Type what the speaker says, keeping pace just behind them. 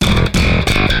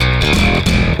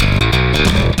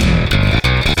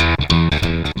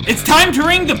time to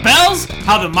ring the bells,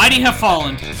 how the mighty have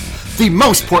fallen. The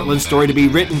most Portland story to be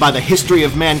written by the history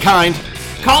of mankind.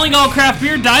 Calling all craft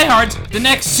beer diehards, the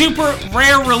next super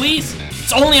rare release.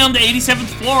 It's only on the 87th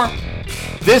floor.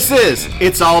 This is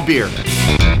It's All Beer.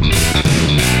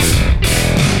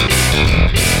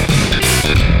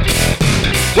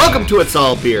 Welcome to It's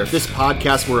All Beer. If this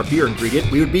podcast were a beer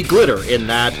ingredient, we would be glitter, in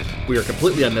that we are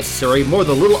completely unnecessary, more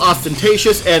than a little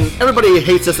ostentatious, and everybody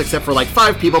hates us except for like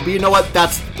 5 people, but you know what?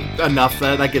 That's enough.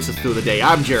 That gets us through the day.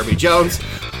 I'm Jeremy Jones.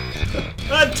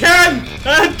 A 10!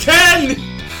 A 10!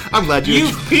 I'm glad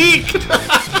You've peaked!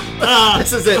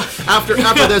 This is it. After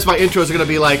this, my intros are going to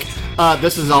be like,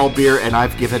 this is all beer, and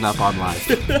I've given up on life.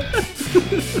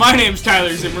 My name's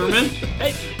Tyler Zimmerman.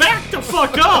 Hey, back the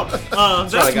fuck up!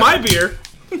 That's my beer.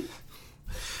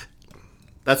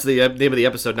 That's the name of the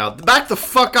episode now. Back the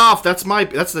fuck off. That's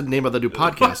the name of the new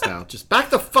podcast now. Just back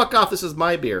the fuck off. This is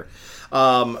my beer.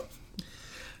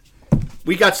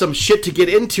 We got some shit to get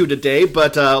into today,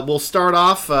 but we'll start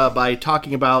off by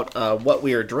talking about what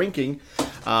we are drinking.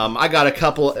 I got a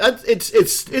couple.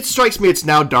 It strikes me it's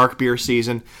now dark beer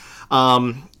season,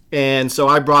 and so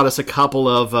I brought us a couple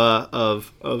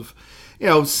of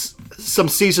some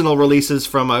seasonal releases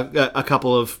from a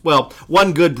couple of, well,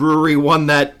 one good brewery, one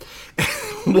that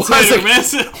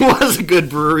was a good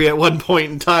brewery at one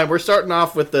point in time. We're starting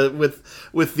off with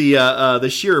the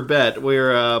sheer bet,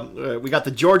 where we got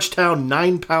the Georgetown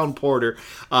 9-pound porter.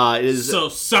 So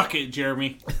suck it,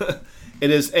 Jeremy. It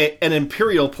is an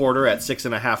imperial porter at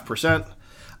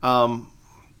 6.5%.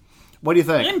 What do you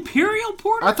think? Imperial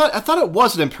porter? I thought it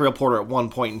was an imperial porter at one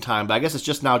point in time, but I guess it's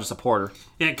just now just a porter.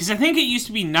 Yeah, because I think it used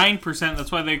to be 9%.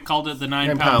 That's why they called it the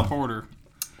 9-pound porter.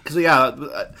 Because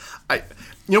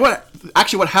you know what?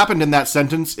 Actually, what happened in that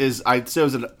sentence is I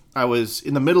was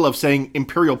in the middle of saying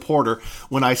imperial porter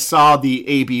when I saw the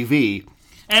ABV,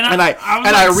 and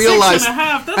I realized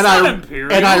 6.5. That's not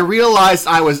imperial. And I realized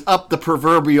I was up the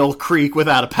proverbial creek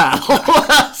without a paddle.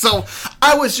 So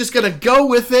I was just gonna go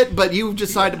with it, but you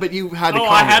decided. But you had to. Oh,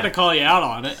 I had to call you out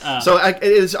on it. So it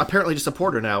is apparently just a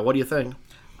porter now. What do you think?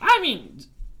 I mean,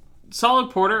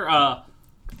 solid porter.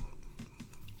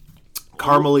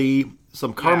 Caramely.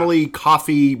 Some caramely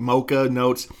coffee mocha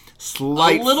notes. A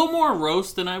little more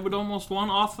roast than I would almost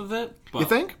want off of it. But. You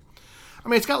think? I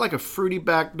mean, it's got like a fruity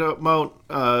background,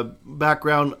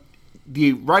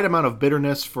 the right amount of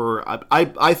bitterness for,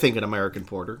 I think, an American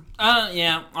porter.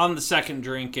 Yeah. On the second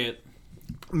drink, it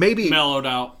maybe mellowed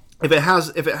out. If it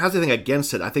has anything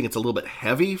against it, I think it's a little bit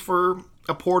heavy for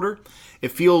a porter.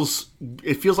 It feels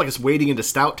like it's wading into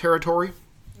stout territory.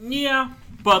 Yeah,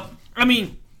 but I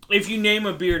mean, if you name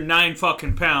a beer 9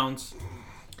 fucking pounds,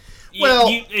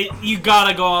 you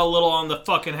gotta go a little on the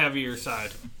fucking heavier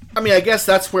side. I mean, I guess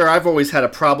that's where I've always had a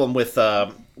problem with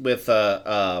the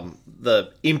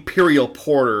imperial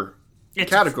porter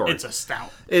category. It's a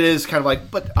stout. It is kind of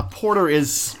like, but a porter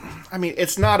is, I mean,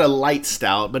 it's not a light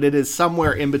stout, but it is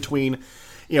somewhere in between,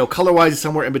 color-wise,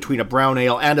 somewhere in between a brown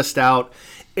ale and a stout.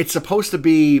 It's supposed to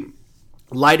be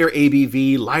lighter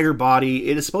ABV, lighter body.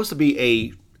 It is supposed to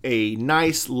be a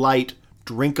nice, light,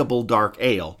 drinkable dark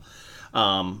ale.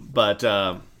 But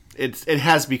it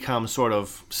has become sort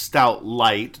of stout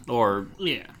light, or...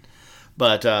 Yeah.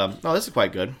 But, this is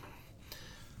quite good.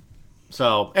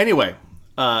 So, anyway,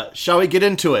 shall we get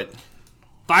into it?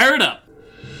 Fire it up.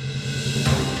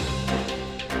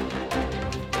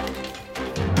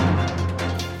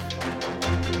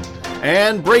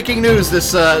 And breaking news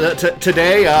this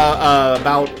today,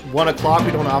 about 1 o'clock.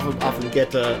 We don't often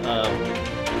get the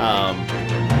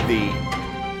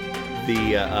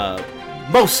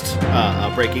most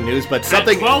breaking news, but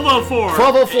something. At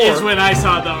 12:04 is when I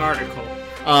saw the article.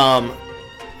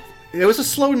 It was a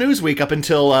slow news week up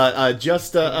until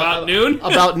just about noon.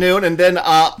 About noon, and then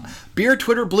beer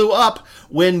Twitter blew up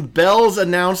when Bell's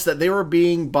announced that they were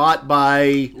being bought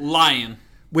by Lion.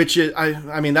 Which is,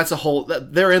 I mean, that's a whole.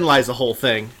 Therein lies the whole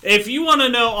thing. If you want to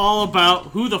know all about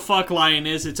who the fuck Lion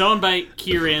is, it's owned by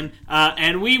Kirin,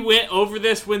 and we went over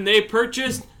this when they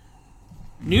purchased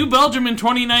New Belgium in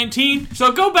 2019.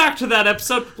 So go back to that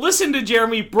episode, listen to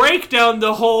Jeremy break down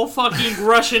the whole fucking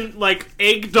Russian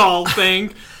egg doll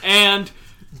thing, and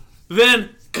then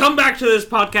come back to this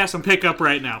podcast and pick up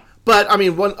right now. But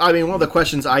one of the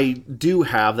questions I do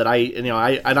have that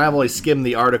I've always skimmed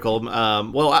the article.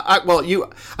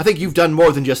 I think you've done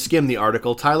more than just skim the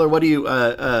article, Tyler. What do you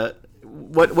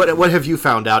what have you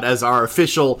found out as our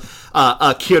official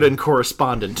Kirin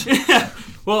correspondent?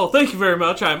 Well, thank you very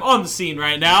much. I'm on the scene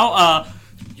right now.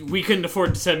 We couldn't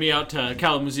afford to send me out to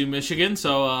Kalamazoo, Michigan,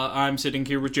 so I'm sitting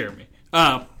here with Jeremy.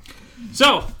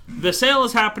 So the sale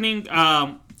is happening.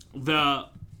 The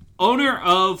owner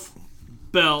of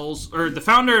Bell's, or the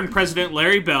founder and president,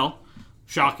 Larry Bell,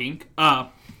 shocking,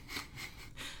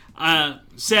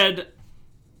 said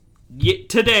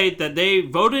today that they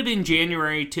voted in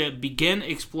January to begin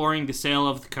exploring the sale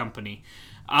of the company.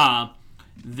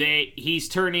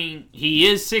 He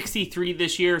is 63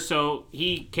 this year, so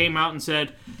he came out and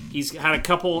said he's had a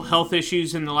couple health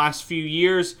issues in the last few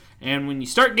years, and when you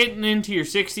start getting into your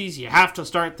 60s, you have to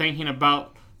start thinking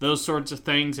about those sorts of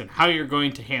things and how you're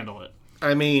going to handle it.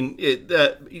 I mean,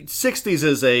 60s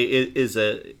is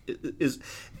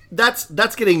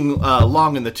that's getting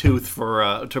long in the tooth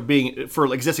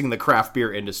for existing in the craft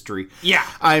beer industry. Yeah,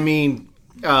 I mean,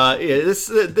 this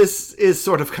is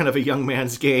sort of kind of a young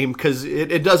man's game because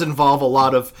it does involve a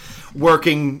lot of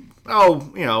working.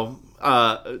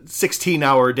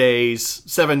 16-hour days,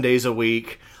 7 days a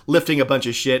week, lifting a bunch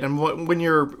of shit, and when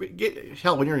you're in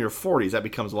your 40s, that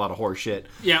becomes a lot of horse shit.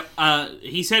 Yeah,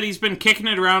 he said he's been kicking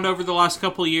it around over the last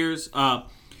couple of years,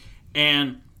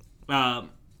 and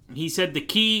he said the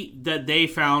key that they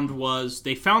found was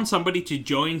they found somebody to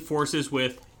join forces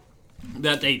with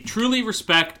that they truly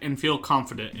respect and feel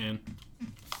confident in,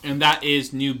 and that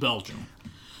is New Belgium.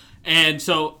 And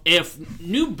so if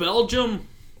New Belgium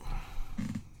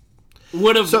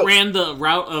would have ran the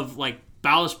route of like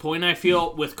Ballast Point, I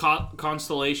feel, with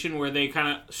Constellation, where they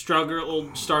kind of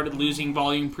struggled, started losing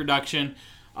volume production,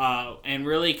 and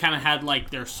really kind of had like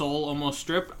their soul almost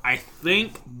stripped, I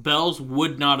think Bell's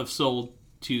would not have sold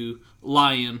to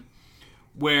Lion,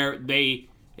 where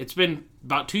it's been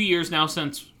about 2 years now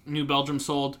since New Belgium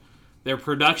sold. Their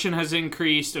production has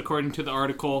increased, according to the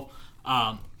article,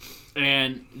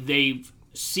 and they've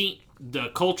seen the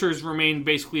cultures remain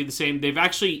basically the same. They've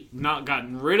actually not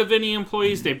gotten rid of any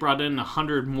employees. They brought in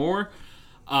 100 more.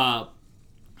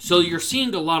 So you're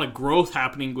seeing a lot of growth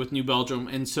happening with New Belgium,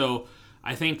 and so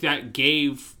I think that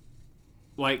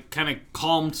kind of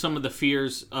calmed some of the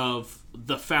fears of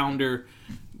the founder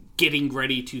getting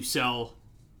ready to sell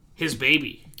his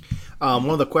baby. One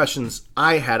of the questions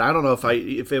I had, I don't know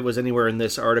if it was anywhere in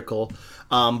this article,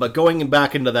 but going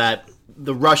back into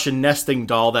the Russian nesting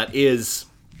doll that is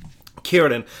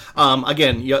Kirin.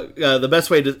 Again, the best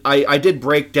way I did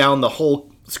break down the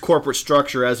whole corporate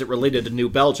structure as it related to New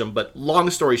Belgium, but long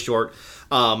story short,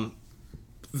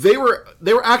 they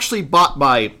were actually bought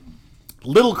by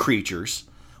Little Creatures,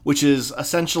 which is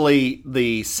essentially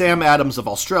the Sam Adams of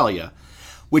Australia,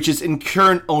 which is in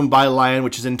turn owned by Lion,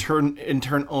 which is in turn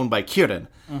owned by Kirin.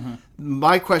 Mm-hmm.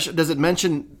 My question, does it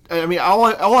mention... I mean, all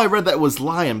I read that was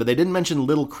Lion, but they didn't mention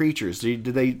Little Creatures. Did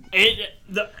they...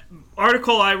 The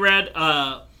article I read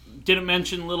didn't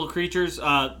mention Little Creatures.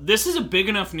 This is a big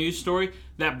enough news story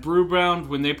that Brewbound,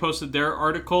 when they posted their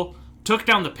article, took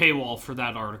down the paywall for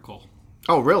that article.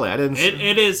 Oh, really? I didn't...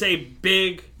 It is a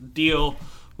big deal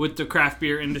with the craft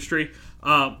beer industry.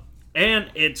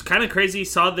 And it's kind of crazy.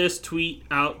 Saw this tweet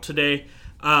out today.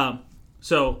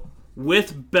 So,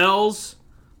 with Bell's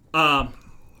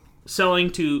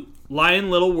selling to Lion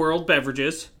Little World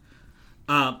Beverages,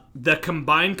 the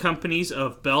combined companies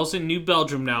of Bell's and New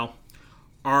Belgium now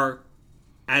are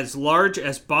as large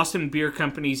as Boston Beer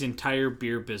Company's entire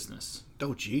beer business.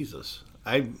 Oh, Jesus.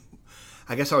 I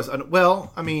guess I was...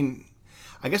 Well, I mean...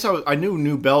 I knew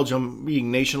New Belgium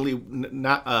being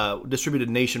distributed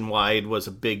nationwide was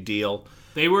a big deal.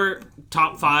 They were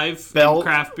top 5 in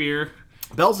craft beer.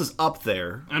 Bell's is up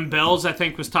there, and Bell's I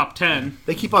think was top 10.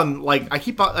 They keep on I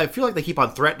feel like they keep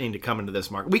on threatening to come into this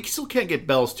market. We still can't get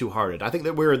Bell's Two-Hearted. I think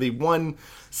that we're the one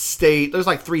state. There's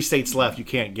like 3 states left you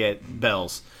can't get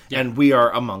Bell's, and we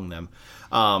are among them.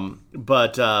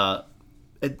 But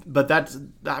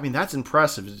that's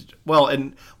impressive. Well, and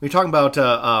when you're talking about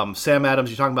Sam Adams,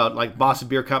 you're talking about like Boston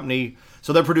Beer Company.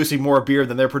 So they're producing more beer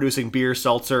than they're producing beer,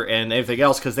 seltzer, and everything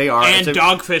else because they are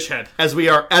Dogfish Head. As we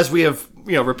have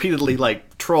repeatedly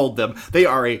like trolled them. They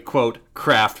are a quote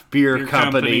craft beer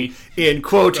company in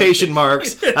quotation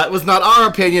marks. That was not our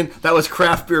opinion. That was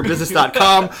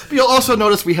craftbeerbusiness.com. But you'll also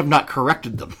notice we have not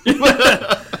corrected them.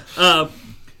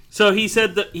 So he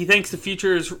said that he thinks the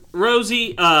future is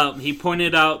rosy. He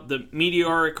pointed out the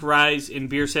meteoric rise in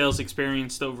beer sales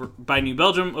experienced by New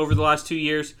Belgium over the last 2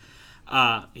 years.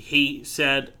 He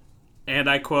said, and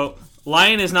I quote,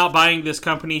 "Lion is not buying this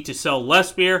company to sell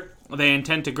less beer. They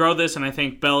intend to grow this, and I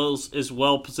think Bell's is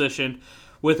well positioned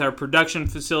with our production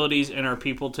facilities and our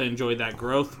people to enjoy that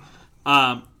growth."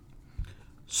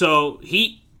 So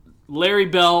Larry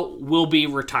Bell will be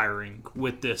retiring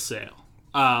with this sale.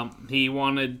 He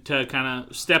wanted to kind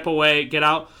of step away, get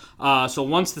out. So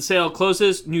once the sale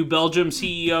closes, New Belgium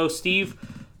CEO Steve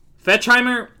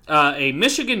Fetchheimer, a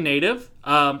Michigan native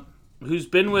who's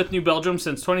been with New Belgium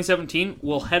since 2017,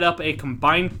 will head up a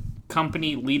combined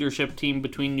company leadership team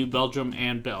between New Belgium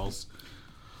and Bell's.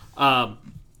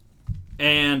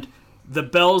 And the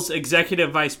Bell's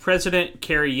executive vice president,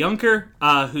 Carrie Juncker,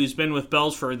 who's been with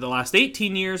Bell's for the last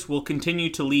 18 years, will continue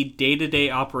to lead day-to-day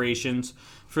operations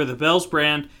for the Bell's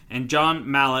brand, and John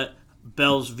Mallett,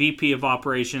 Bell's VP of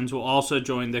Operations, will also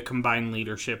join the combined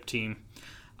leadership team.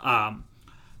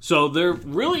 So they're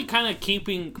really kind of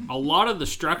keeping a lot of the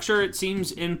structure, it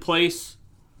seems, in place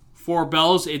for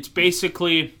Bell's. It's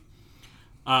basically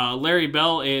Larry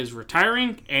Bell is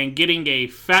retiring and getting a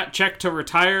fat check to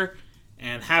retire,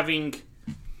 and having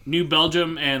New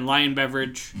Belgium and Lion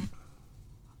Beverage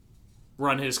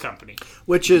run his company.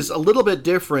 Which is a little bit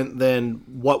different than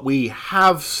what we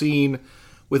have seen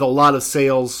with a lot of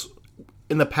sales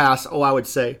in the past, I would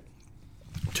say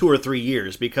 2 or 3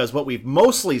 years. Because what we've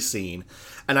mostly seen,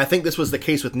 and I think this was the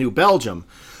case with New Belgium,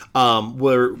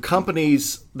 were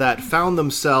companies that found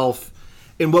themselves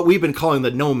in what we've been calling the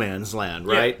no man's land,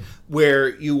 right? Yeah. Where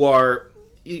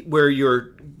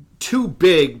you're too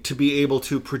big to be able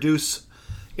to produce,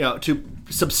 to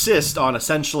subsist on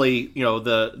essentially,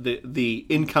 the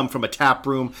income from a tap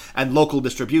room and local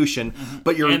distribution,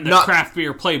 but you're and the not craft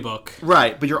beer playbook,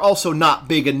 right? But you're also not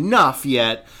big enough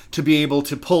yet to be able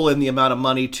to pull in the amount of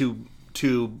money to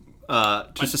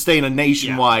sustain a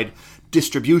nationwide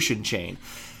distribution chain.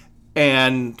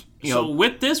 And so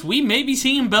with this, we may be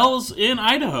seeing Bell's in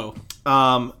Idaho.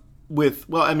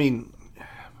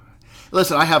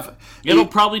 Listen, It'll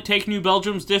probably take New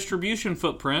Belgium's distribution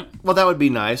footprint. Well, that would be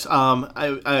nice.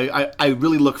 I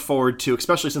really look forward to,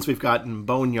 especially since we've gotten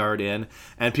Boneyard in,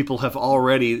 and people have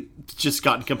already just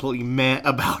gotten completely mad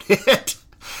about it.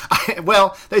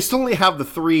 Well, they still only have the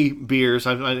 3 beers.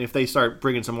 If they start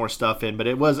bringing some more stuff in, but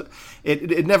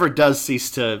it never does cease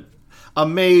to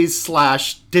amaze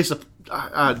 /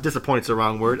 disappoint's the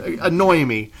wrong word. Annoy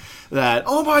me. That,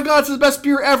 oh my God, it's the best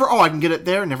beer ever. Oh, I can get it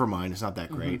there. Never mind, it's not that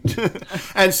great.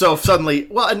 Mm-hmm. And so suddenly,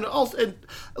 and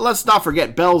let's not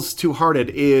forget, Bell's Two Hearted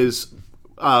is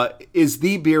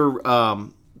the beer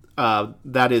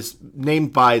that is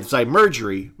named by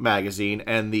Zymergery magazine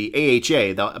and the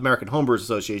AHA, the American Homebrewers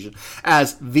Association,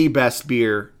 as the best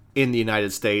beer in the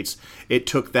United States. It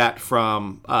took that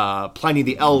from Pliny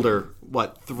the Elder,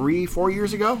 3-4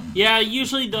 years ago? Yeah,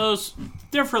 usually those,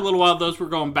 there for a little while, those were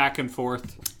going back and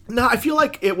forth. No, I feel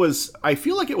like it was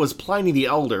Pliny the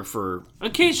Elder for.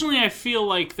 Occasionally, I feel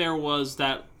like there was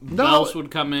that Bell's would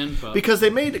come in, but because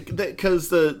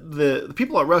the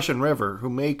people at Russian River who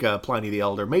make Pliny the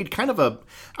Elder made kind of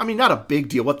not a big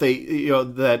deal. What they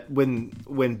that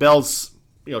when Bell's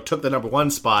took the number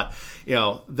 1 spot,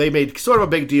 they made sort of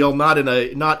a big deal, not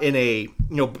in a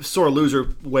sore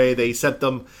loser way. They sent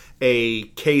them a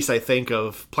case, I think,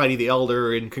 of Pliny the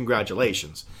Elder and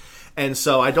congratulations. And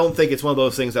so I don't think it's one of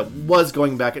those things that was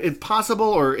going back. It's possible,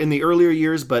 or in the earlier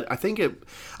years, but I think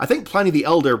Pliny the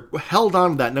Elder held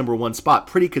on to that number 1 spot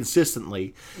pretty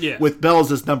consistently. Yeah. With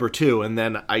Bell's as number 2, and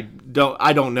then I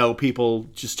don't know. People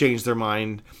just changed their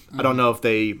mind. Mm-hmm. I don't know if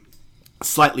they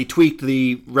slightly tweaked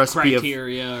the recipe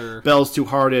of Bell's Two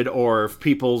Hearted, or if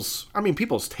people's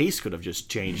taste could have just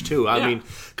changed too. I mean,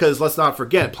 because let's not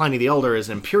forget, Pliny the Elder is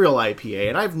an Imperial IPA,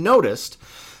 and I've noticed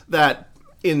that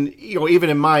in even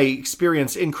in my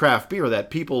experience in craft beer, that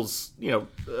people's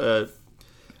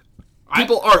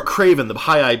people aren't craving the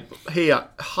high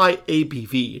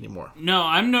ABV anymore. No,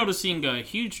 I'm noticing a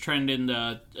huge trend in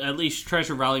the at least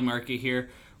Treasure Valley market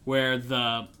here, where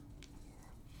the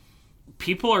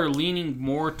people are leaning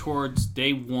more towards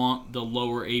they want the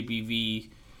lower ABV.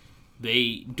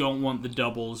 They don't want the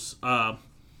doubles.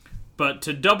 But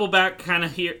to double back kind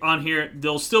of here,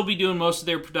 they'll still be doing most of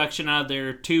their production out of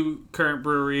their 2 current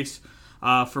breweries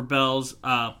for Bell's.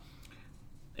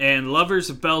 And lovers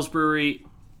of Bell's Brewery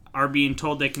are being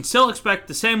told they can still expect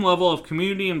the same level of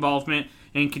community involvement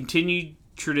and continued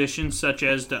traditions such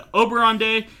as the Oberon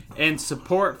Day and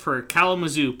support for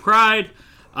Kalamazoo Pride,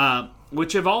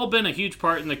 which have all been a huge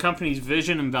part in the company's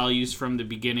vision and values from the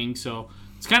beginning. So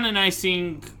it's kind of nice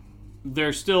seeing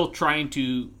they're still trying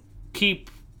to keep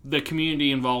the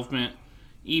community involvement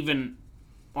even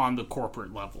on the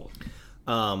corporate level.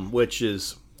 Which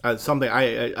is something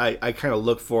I kind of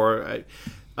look for,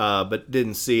 but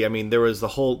didn't see. I mean, there was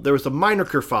a minor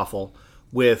kerfuffle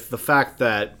with the fact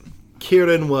that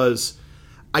Kirin was,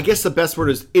 I guess the best word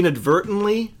is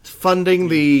inadvertently funding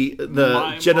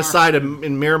the genocide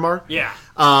in Miramar. Yeah.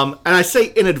 And I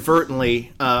say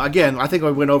inadvertently, again, I think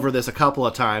I went over this a couple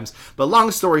of times, but long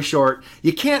story short,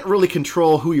 you can't really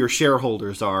control who your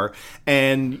shareholders are,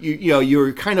 and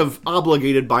you're kind of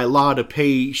obligated by law to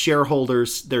pay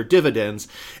shareholders their dividends.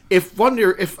 If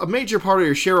a major part of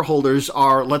your shareholders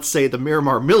are, let's say, the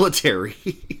Miramar military,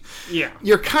 yeah,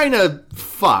 you're kind of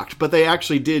fucked, but they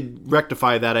actually did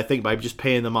rectify that, I think, by just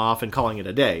paying them off and calling it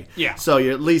a day. Yeah. So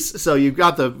you've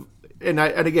got the... And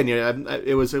again,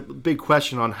 it was a big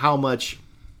question on how much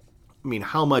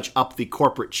up the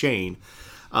corporate chain,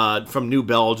 from New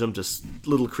Belgium to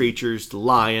Little Creatures to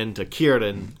Lion to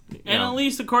Kieran. And at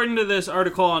least according to this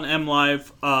article on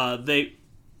MLive, they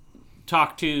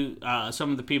talked to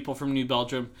some of the people from New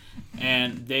Belgium,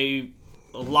 and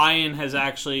Lion has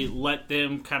actually let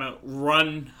them kind of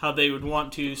run how they would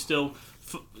want to, still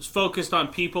focused on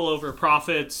people over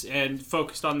profits and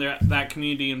focused on that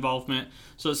community involvement.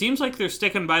 So it seems like they're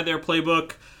sticking by their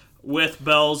playbook with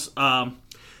Bell's.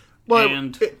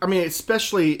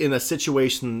 Especially in a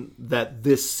situation that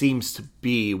this seems to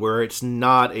be, where it's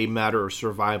not a matter of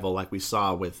survival like we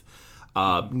saw with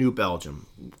New Belgium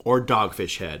or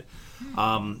Dogfish Head.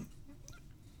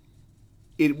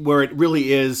 Where it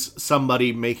really is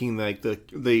somebody making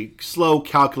the slow,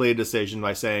 calculated decision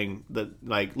by saying that,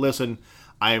 like, listen,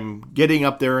 I'm getting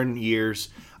up there in years.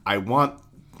 I want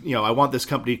this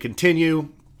company to continue.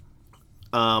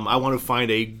 I want to find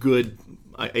a good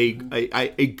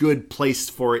place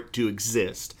for it to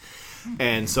exist,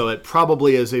 and so it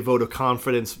probably is a vote of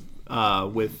confidence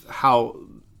with how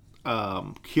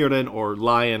Kieran or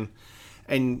Lion,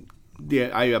 and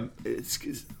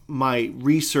my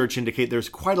research indicate there's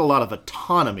quite a lot of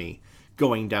autonomy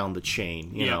going down the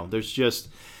chain. You know, there's just.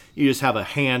 You just have a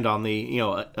hand on the,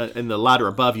 in the ladder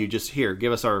above you. Just here,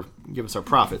 give us our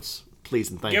profits,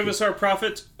 please and thank you. Give us our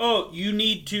profits. Oh, you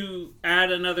need to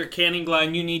add another canning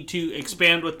line. You need to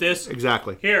expand with this.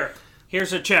 Exactly.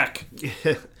 Here's a check.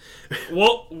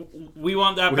 Well, we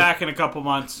want that back in a couple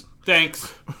months.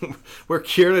 Thanks. We're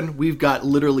Kieran. We've got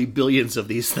literally billions of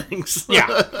these things.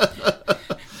 Yeah.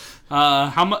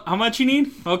 How much you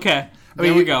need? Okay.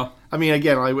 There we go. I mean,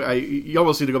 again, you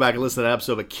almost need to go back and listen to that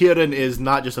episode, but Kieran is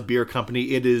not just a beer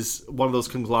company. It is one of those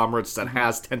conglomerates that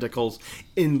has tentacles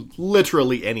in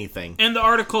literally anything. And the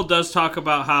article does talk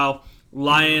about how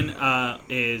Lion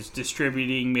is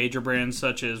distributing major brands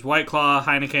such as White Claw,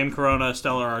 Heineken, Corona,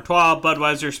 Stella Artois,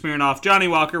 Budweiser, Smirnoff, Johnny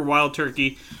Walker, Wild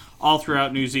Turkey, all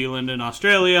throughout New Zealand and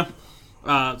Australia.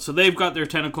 So they've got their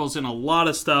tentacles in a lot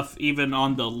of stuff, even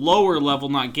on the lower level,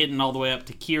 not getting all the way up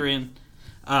to Kieran.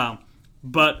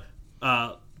 But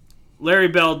Larry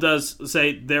Bell does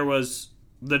say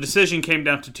the decision came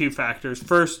down to two factors.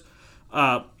 First,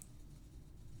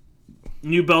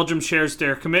 New Belgium shares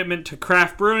their commitment to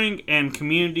craft brewing and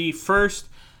community first,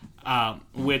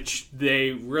 which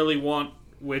they really want,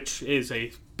 which is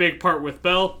a big part with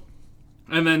Bell.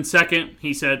 And then second,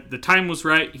 he said the time was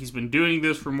right. He's been doing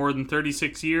this for more than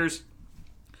 36 years.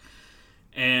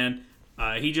 And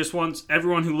he just wants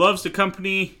everyone who loves the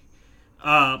company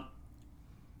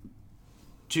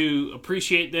to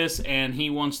appreciate this, and he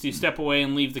wants to step away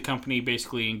and leave the company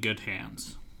basically in good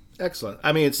hands. Excellent.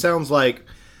 I mean, it sounds like,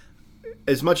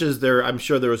 as much as I'm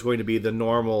sure there was going to be the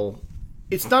normal,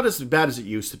 it's not as bad as it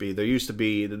used to be. There used to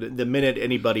be, the minute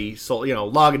anybody sold,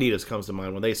 Lagunitas comes to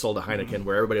mind when they sold a Heineken,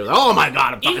 where everybody was like, oh my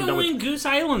god, I'm fucking even done with when Goose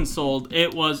Island sold,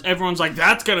 everyone's like,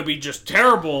 that's going to be just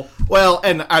terrible. Well,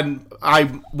 and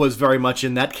I was very much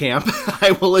in that camp.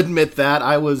 I will admit that.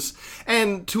 I was,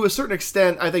 and to a certain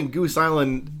extent, I think Goose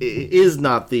Island is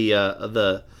not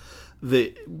well,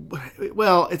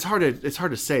 it's hard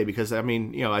to say, because I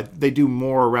mean, they do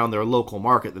more around their local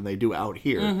market than they do out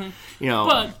here. Mm-hmm.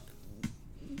 But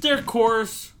their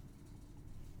cores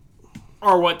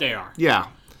are what they are. Yeah.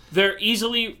 They're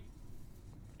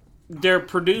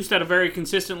produced at a very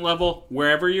consistent level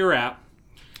wherever you're at.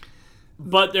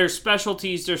 But their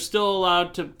specialties, they're still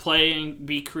allowed to play and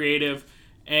be creative.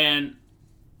 And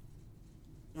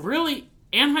really,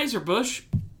 Anheuser-Busch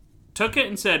took it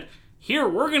and said, here,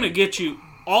 we're going to get you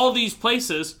all these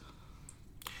places.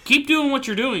 Keep doing what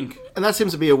you're doing. And that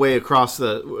seems to be a way across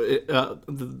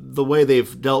the way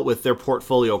they've dealt with their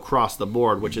portfolio across the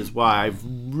board, which is why I've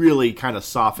really kind of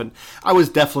softened. I was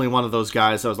definitely one of those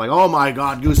guys that was like, oh my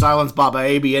god, Goose Island's Baba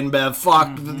AB, InBev,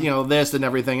 fuck, this and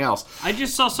everything else. I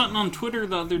just saw something on Twitter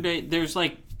the other day. There's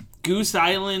like Goose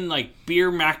Island, like beer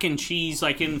mac and cheese,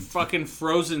 like in fucking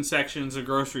frozen sections of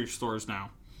grocery stores now.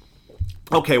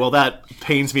 Okay, well that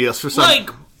pains me for some.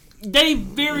 Like, they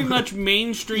very much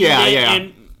mainstreamed it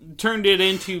and turned it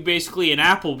into basically an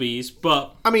Applebee's,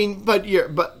 but I mean,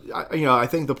 I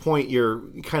think the point you're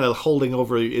kind of holding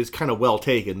over is kind of well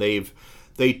taken.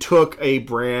 they took a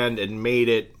brand and made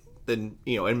it,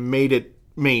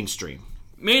 mainstream.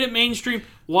 Made it mainstream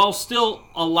while still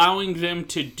allowing them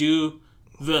to do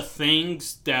the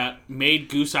things that made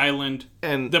Goose Island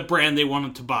and the brand they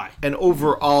wanted to buy. And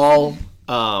overall,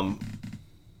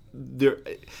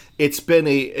 it's been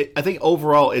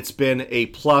a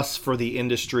plus for the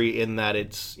industry in that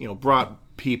it's brought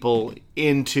people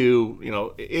into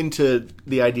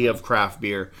the idea of craft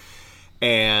beer,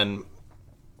 and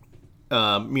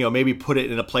maybe put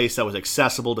it in a place that was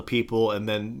accessible to people, and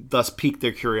then thus piqued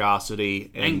their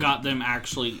curiosity and got them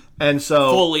actually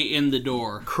so fully in the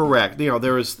door. Correct. There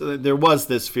was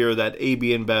this fear that AB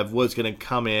InBev was going to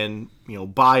come in,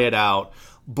 buy it out,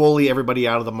 bully everybody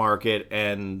out of the market,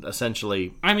 and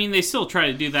essentially... I mean, they still try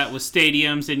to do that with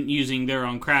stadiums and using their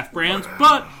own craft brands,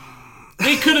 but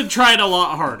they could have tried a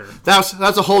lot harder. That's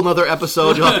a whole nother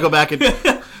episode. You'll have to go back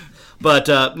and... But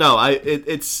no,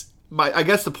 I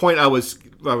guess the point I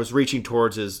was reaching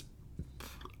towards is,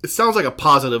 it sounds like a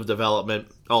positive development,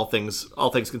 all things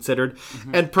considered,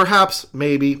 and perhaps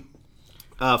maybe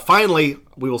finally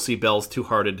we will see Bell's Two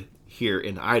Hearted here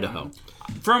in Idaho.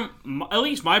 From at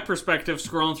least my perspective,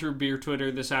 scrolling through beer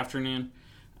Twitter this afternoon,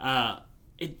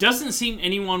 it doesn't seem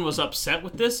anyone was upset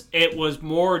with this. It was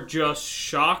more just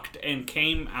shocked and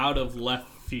came out of left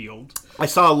field. I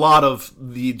saw a lot of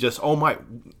the just, oh my...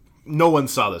 No one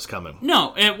saw this coming.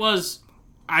 No, it was...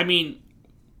 I mean,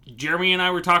 Jeremy and I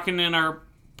were talking in our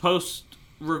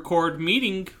post-record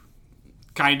meeting,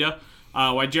 kinda.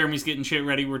 While Jeremy's getting shit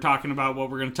ready, we're talking about what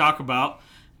we're going to talk about.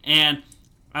 And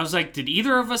I was like, did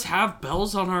either of us have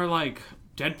bells on our,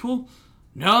 Deadpool?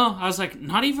 No. I was like,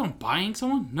 not even buying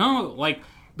someone? No.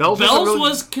 Bells really...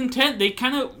 was content. They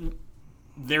kind of...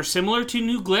 They're similar to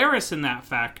New Glarus in that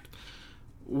fact.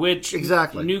 Which...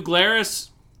 Exactly. New Glarus...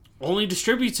 only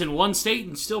distributes in one state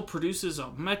and still produces a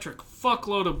metric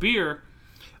fuckload of beer.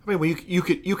 I mean,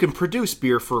 you can produce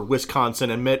beer for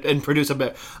Wisconsin and produce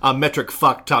a metric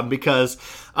fuck ton because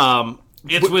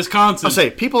it's Wisconsin. I'll say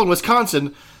people in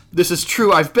Wisconsin. This is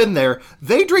true. I've been there.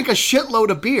 They drink a shitload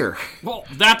of beer. Well,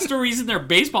 that's the reason their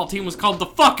baseball team was called the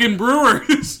fucking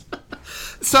Brewers.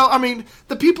 So, I mean,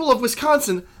 the people of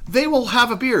Wisconsin, they will have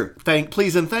a beer.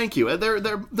 Please and thank you.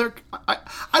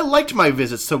 I liked my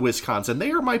visits to Wisconsin.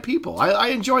 They are my people. I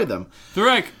enjoy them. They're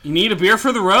like, you need a beer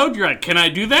for the road? You're like, can I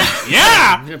do that?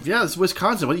 Yeah! Yeah, it's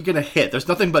Wisconsin. What are you going to hit? There's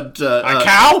nothing but... a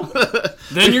cow?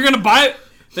 Then you're going to buy it.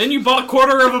 Then you bought a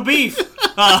quarter of a beef.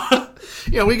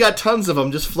 We got tons of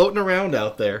them just floating around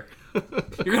out there. You're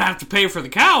going to have to pay for the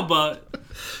cow, but...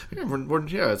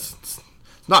 It's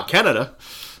not Canada.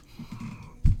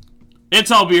 It's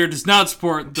All Beer does not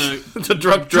support the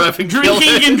drunk driving,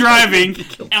 drinking and driving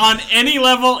on any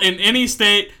level in any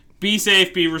state. Be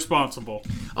safe, be responsible.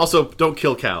 Also, don't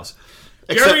kill cows,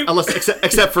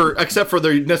 except for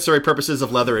the necessary purposes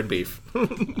of leather and beef.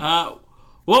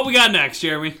 What we got next,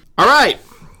 Jeremy? All right,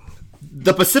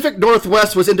 the Pacific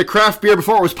Northwest was into craft beer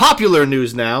before it was popular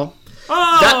news. Now.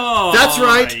 Oh, that's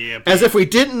right. Yippee. As if we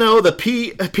didn't know, the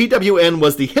PWN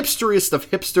was the hipsteriest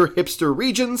of hipster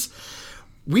regions.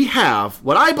 We have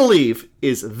what I believe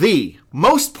is the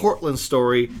most Portland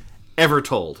story ever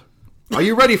told. Are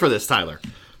you ready for this, Tyler?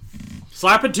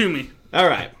 Slap it to me. All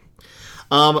right.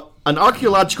 An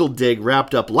archaeological dig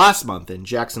wrapped up last month in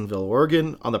Jacksonville,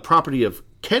 Oregon, on the property of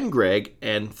Ken Gregg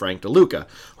and Frank DeLuca.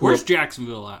 Where's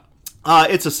Jacksonville at?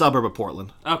 It's a suburb of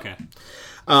Portland. Okay.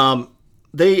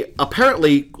 They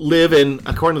apparently live in,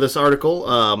 according to this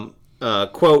article,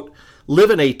 quote, live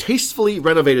in a tastefully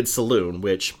renovated saloon,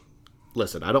 which...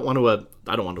 Listen, I don't want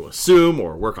to assume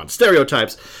or work on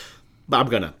stereotypes, but I'm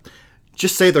gonna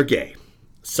just say they're gay.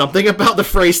 Something about the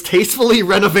phrase "tastefully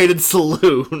renovated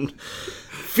saloon"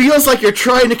 feels like you're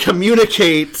trying to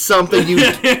communicate something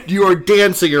you are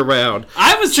dancing around.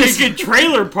 I was thinking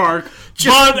trailer park,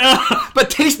 but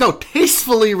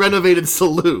tastefully renovated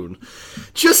saloon.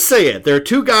 Just say it. There are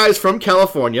two guys from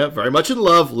California, very much in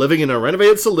love, living in a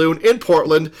renovated saloon in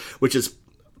Portland, which is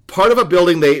part of a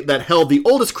building that held the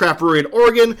oldest craft brewery in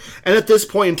Oregon, and at this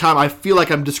point in time, I feel like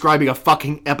I'm describing a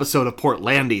fucking episode of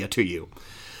Portlandia to you.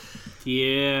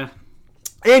 Yeah.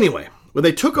 Anyway, when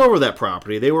they took over that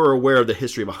property, they were aware of the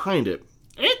history behind it.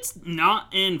 It's not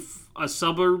in a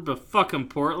suburb of fucking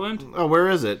Portland. Oh, where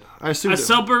is it? I assume a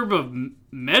suburb of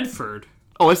Medford.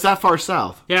 Oh, it's that far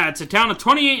south. Yeah, it's a town of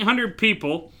 2,800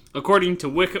 people, according to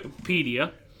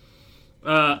Wikipedia.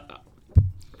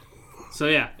 So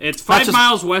yeah, it's 5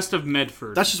 miles west of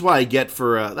Medford. That's just what I get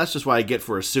for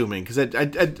assuming, because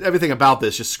everything about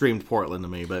this just screamed Portland to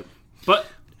me. But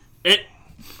it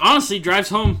honestly drives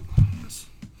home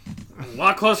a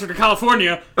lot closer to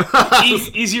California.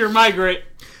 Easier to migrate.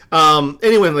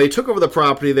 Anyway, when they took over the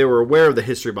property, they were aware of the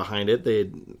history behind it.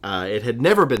 It had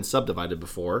never been subdivided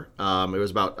before. It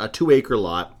was about a 2-acre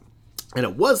lot, and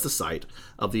it was the site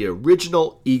of the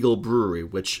original Eagle Brewery,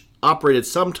 which operated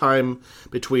sometime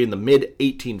between the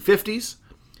mid-1850s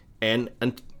and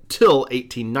until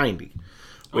 1890,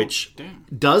 which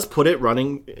does put it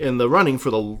in the running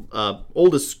for the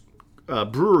oldest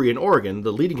brewery in Oregon,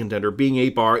 the leading contender being a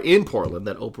bar in Portland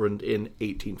that opened in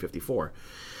 1854.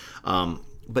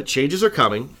 But changes are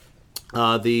coming.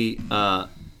 The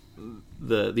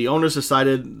owners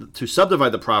decided to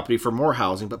subdivide the property for more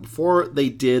housing, but before they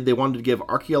did, they wanted to give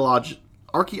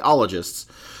archaeologists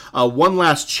one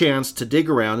last chance to dig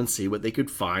around and see what they could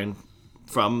find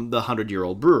from the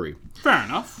 100-year-old brewery. Fair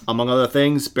enough. Among other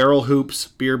things, barrel hoops,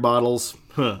 beer bottles,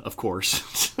 of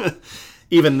course.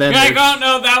 Even then... I don't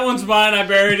know, that one's mine. I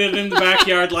buried it in the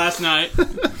backyard last night.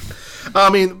 I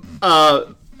mean...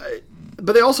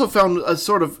 But they also found a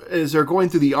sort of, as they're going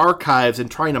through the archives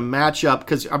and trying to match up,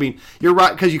 because, I mean, you're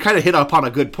right, because you kind of hit upon a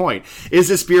good point. Is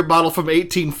this beer bottle from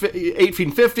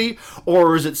 1850,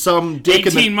 or is it some dick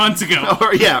 18 months ago?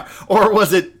 Or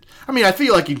was it, I mean, I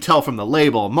feel like you can tell from the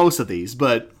label, most of these,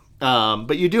 but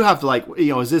you do have to, like,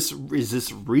 is this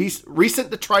recent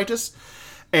detritus,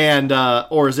 and,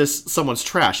 or is this someone's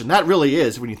trash? And that really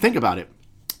is, when you think about it,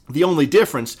 the only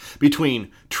difference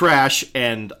between trash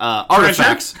and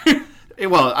artifacts...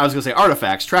 Well, I was going to say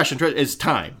artifacts, trash and treasure is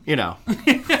time,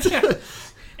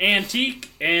 Antique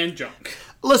and junk.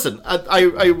 Listen,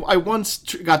 I once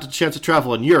got the chance to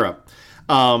travel in Europe.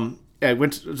 I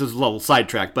went to, this is a little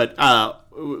sidetrack, but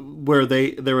where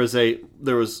they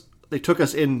took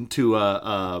us into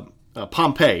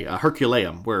Pompeii,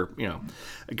 Herculaneum, where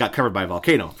it got covered by a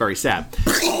volcano. Very sad.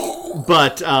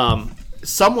 But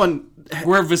someone.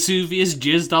 Where Vesuvius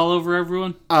jizzed all over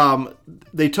everyone?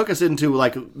 They took us into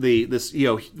like this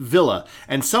villa,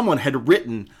 and someone had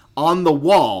written on the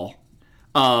wall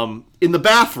in the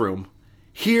bathroom,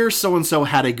 "Here so and so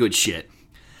had a good shit."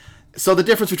 So the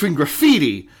difference between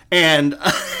graffiti and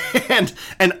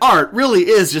art really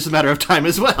is just a matter of time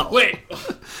as well. Wait.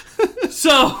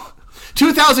 So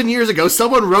 2,000 years ago,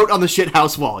 someone wrote on the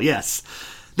shithouse wall. Yes.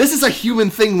 This is a human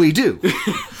thing we do.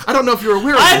 I don't know if you're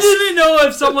aware of this. I didn't know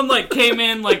if someone came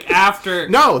in after.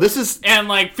 No, this is...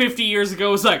 And 50 years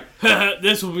ago was like,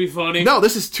 this will be funny. No,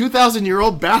 this is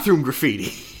 2,000-year-old bathroom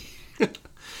graffiti.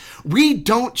 We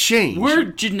don't change. We're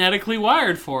genetically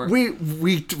wired for it.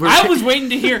 I was waiting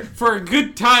to hear, for a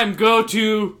good time, go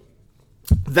to...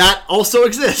 That also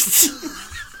exists.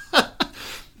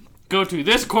 Go to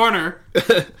this corner.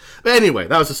 But anyway,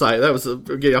 that was a side. That was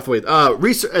getting off the way.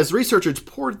 As researchers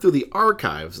poured through the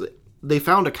archives, they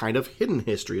found a kind of hidden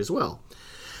history as well.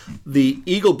 The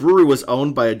Eagle Brewery was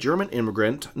owned by a German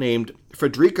immigrant named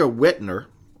Friederike Wetterer.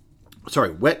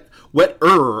 Sorry,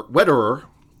 Wetterer.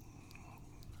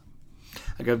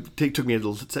 It took me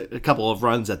a couple of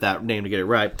runs at that name to get it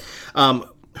right.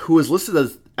 Who was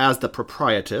listed as the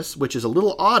proprietress, which is a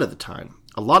little odd at the time.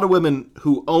 A lot of women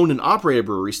who owned and operated a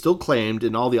brewery still claimed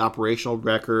in all the operational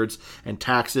records and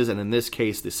taxes, and in this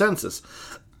case the census,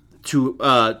 to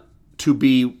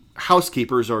be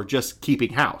housekeepers or just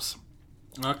keeping house.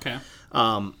 Okay.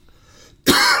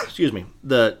 Excuse me.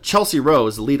 The Chelsea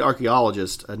Rose, the lead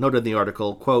archaeologist, noted in the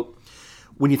article, quote,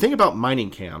 "When you think about mining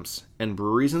camps and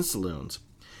breweries and saloons,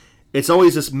 it's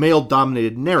always this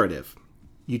male-dominated narrative.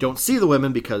 You don't see the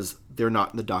women because they're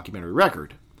not in the documentary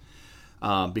record.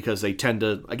 Because they tend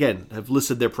to, again, have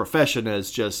listed their profession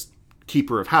as just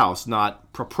keeper of house,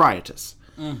 not proprietress."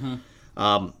 Mm-hmm.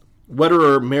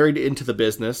 Wetterer married into the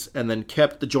business and then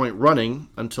kept the joint running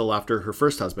until after her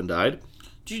first husband died.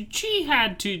 She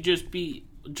had to just be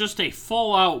a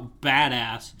full-out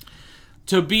badass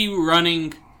to be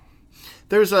running...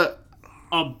 There's a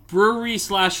brewery /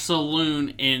 saloon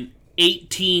in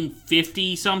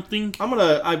 1850 something.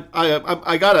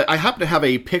 I happen to have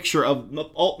a picture of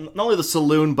not only the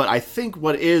saloon, but I think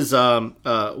what is a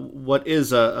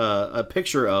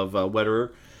picture of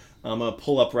Wetterer. I'm gonna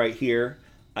pull up right here.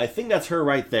 I think that's her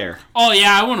right there. Oh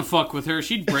yeah, I want to fuck with her.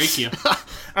 She'd break you.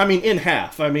 I mean, in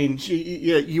half. I mean,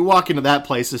 you walk into that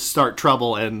place to start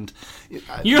trouble, and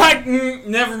you're like,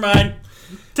 never mind.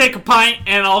 Take a pint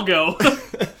and I'll go.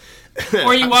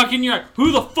 Or you walk in, you're like,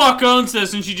 who the fuck owns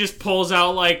this? And she just pulls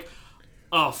out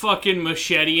a fucking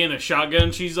machete and a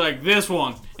shotgun. She's like, this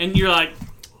one. And you're like,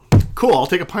 cool, I'll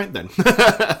take a pint then.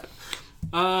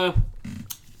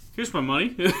 Here's my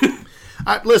money.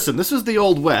 Listen, this was the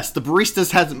old West. The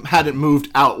baristas hadn't moved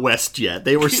out west yet.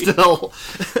 They were still.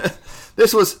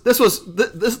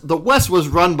 The West was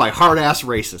run by hard ass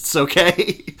racists,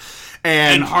 okay,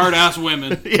 and hard ass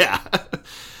women. Yeah.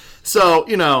 So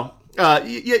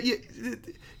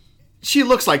She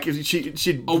looks like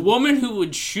she. A woman who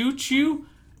would shoot you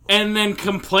and then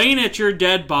complain at your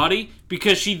dead body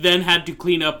because she then had to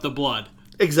clean up the blood.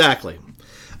 Exactly.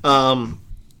 The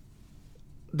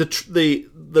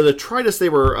detritus they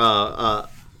were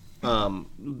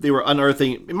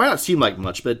unearthing, it might not seem like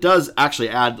much, but it does actually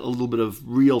add a little bit of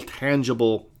real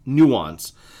tangible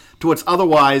nuance to what's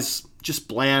otherwise just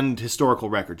bland historical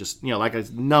record, just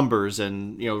like numbers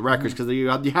and records, because you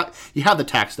have the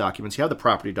tax documents, you have the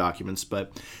property documents,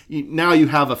 but now you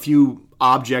have a few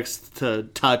objects to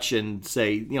touch and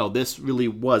say this really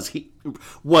was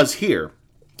here,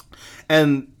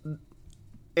 and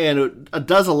it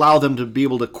does allow them to be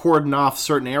able to cordon off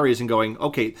certain areas and going,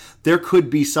 okay, there could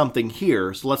be something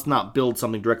here, so let's not build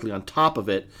something directly on top of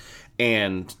it,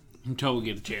 and until we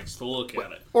get a chance to look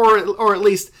at it, or at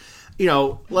least. They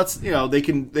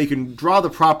can draw the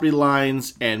property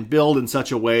lines and build in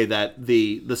such a way that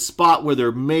the spot where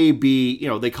there may be,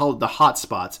 they call it the hot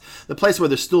spots, the place where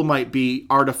there still might be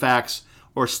artifacts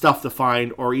or stuff to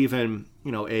find, or even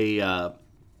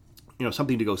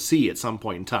something to go see at some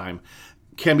point in time,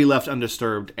 can be left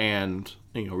undisturbed and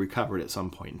recovered at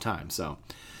some point in time. So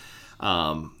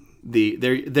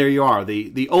there you are,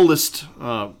 the oldest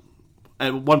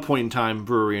at one point in time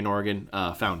brewery in Oregon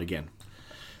found again.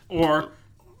 Or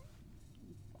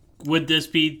would this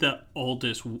be the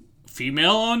oldest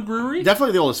female-owned brewery?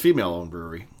 Definitely the oldest female-owned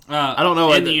brewery. I don't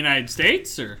know in the United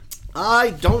States, or I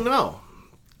don't know.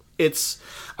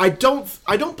 I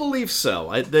don't believe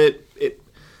so. It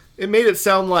made it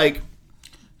sound like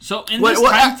so in this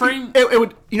time frame. It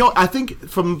would I think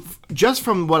from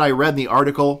what I read in the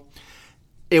article,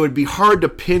 it would be hard to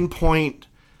pinpoint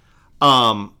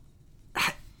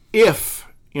if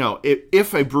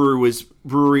a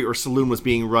brewery or saloon was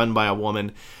being run by a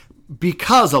woman,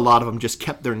 because a lot of them just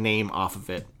kept their name off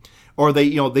of it, or they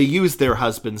used their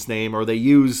husband's name, or they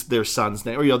used their son's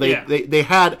name, or they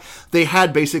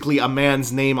had basically a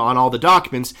man's name on all the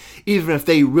documents, even if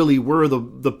they really were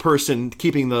the person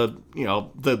keeping the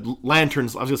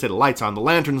lanterns. I was gonna say the lights on, the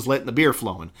lanterns lit, and the beer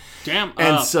flowing. Damn.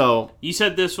 And so you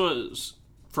said this was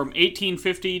from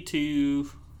 1850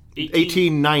 to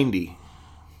 1890.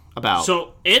 About.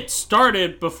 So it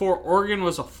started before Oregon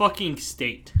was a fucking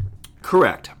state.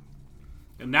 Correct.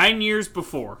 9 years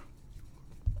before.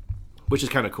 Which is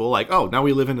kind of cool. Like, oh, now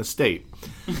we live in a state.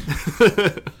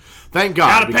 Thank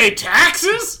God. Gotta pay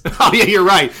taxes? Oh, yeah, you're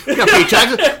right. You gotta pay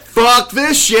taxes. Fuck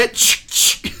this shit.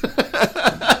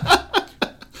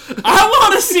 I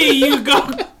want to see you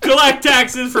go collect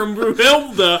taxes from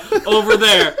Brunhilde over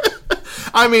there.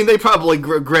 I mean, they probably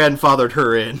grandfathered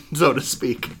her in, so to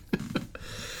speak.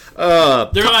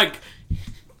 They're like,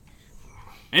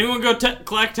 anyone go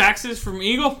collect taxes from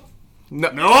Eagle?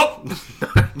 No. Nope.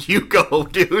 You go,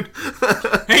 dude.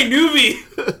 Hey, newbie.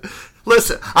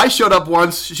 Listen, I showed up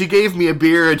once. She gave me a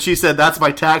beer, and she said, "That's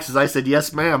my taxes." I said,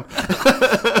 "Yes, ma'am."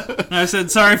 I said,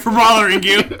 "Sorry for bothering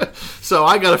you." So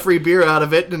I got a free beer out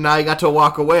of it, and I got to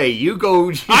walk away. You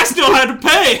go. I still had to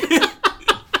pay.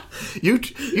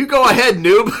 You go ahead,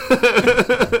 noob.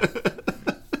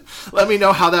 Let me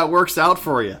know how that works out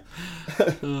for you.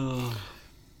 Found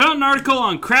an article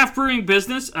on craft brewing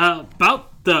business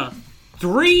about the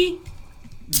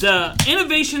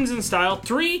innovations in style,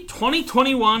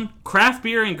 2021 craft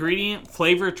beer ingredient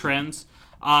flavor trends,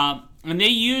 and they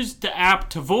used the app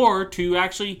Tavour to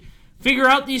actually figure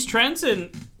out these trends and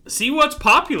see what's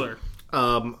popular.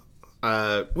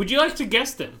 Would you like to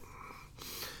guess them?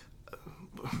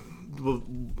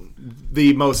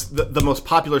 The most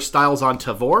popular styles on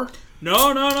Tavour?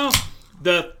 No.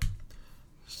 The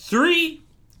 3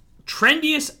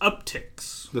 trendiest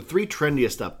upticks. The 3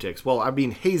 trendiest upticks. Well, I mean,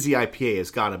 hazy IPA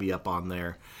has got to be up on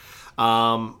there.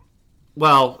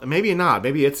 Well, maybe not.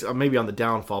 Maybe it's maybe on the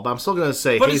downfall. But I'm still going to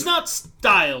say. But it's not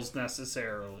styles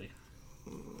necessarily.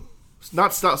 It's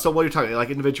not styles. So what are you talking? Like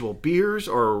individual beers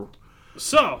or?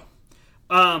 So.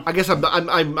 I guess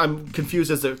I'm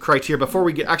confused as the criteria. Before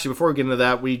we get into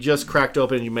that, we just cracked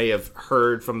open. You may have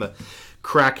heard from the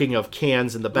cracking of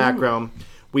cans in the background.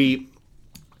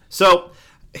 So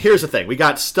here's the thing: we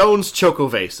got Stone's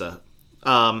Chocovesa,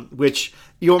 which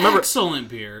you'll remember. Excellent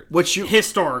beer. Which you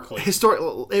historically,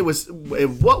 it was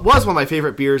one of my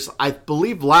favorite beers. I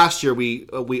believe last year we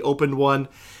opened one,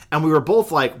 and we were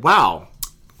both like, "Wow,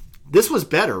 this was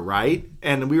better, right?"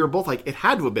 And we were both like, it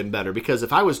had to have been better, because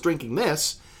if I was drinking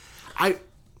this,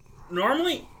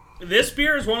 Normally, this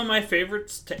beer is one of my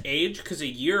favorites to age, because a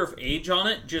year of age on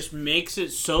it just makes it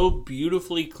so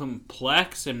beautifully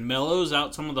complex and mellows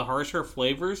out some of the harsher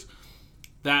flavors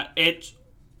that it's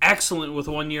excellent with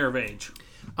 1 year of age.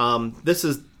 This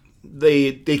is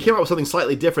they came out with something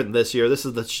slightly different this year. This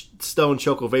is the Stone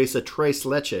Chocovesa Tres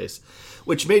Leches,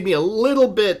 which made me a little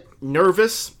bit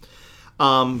nervous,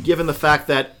 given the fact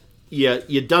that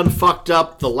you done fucked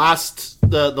up the last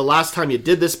time you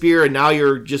did this beer, and now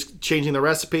you're just changing the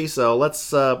recipe. So let's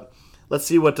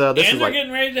see what this is like. And they're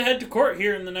getting ready to head to court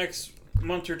here in the next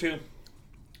month or two.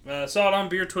 Saw it on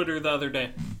Beer Twitter the other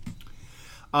day.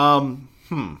 I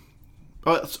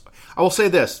will say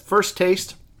this: first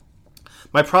taste.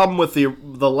 My problem with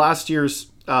the last year's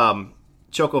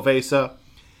Chocovesa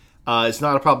is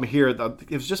not a problem here.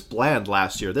 It was just bland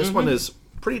last year. This one is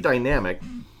pretty dynamic.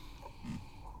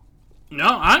 No,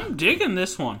 I'm digging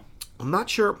this one. I'm not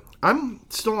sure. I'm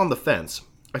still on the fence.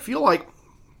 I feel like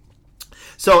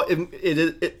so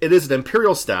it is an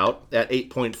imperial stout at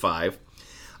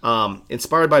 8.5,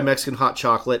 inspired by Mexican hot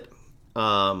chocolate.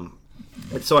 And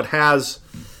so it has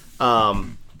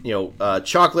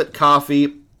chocolate,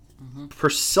 coffee,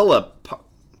 persilla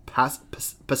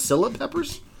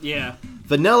peppers,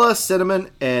 vanilla,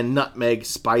 cinnamon, and nutmeg,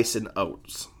 spice, and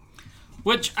oats.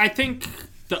 Which I think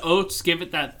the oats give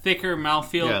it that thicker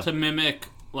mouthfeel to mimic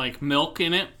like milk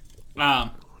in it,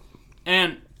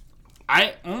 and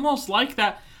I almost like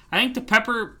that. I think the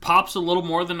pepper pops a little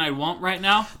more than I want right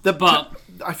now.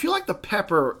 I feel like the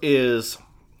pepper is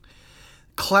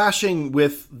clashing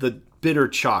with the bitter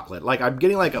chocolate. Like I'm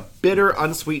getting like a bitter,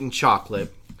 unsweetened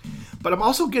chocolate, but I'm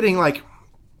also getting like,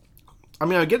 I'm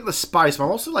getting the spice, but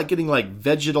I'm also like getting like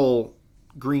vegetal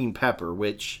green pepper,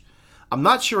 which I'm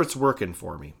not sure it's working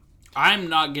for me. I'm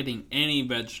not getting any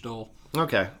vegetal.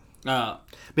 Okay.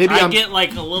 Maybe I get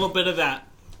like a little bit of that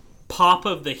pop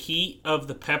of the heat of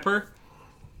the pepper,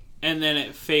 and then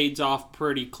it fades off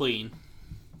pretty clean.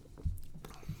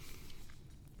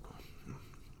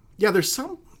 Yeah, there's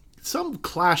some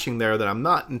clashing there that I'm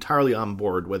not entirely on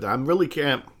board with. I really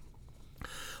can't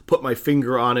put my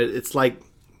finger on it. It's like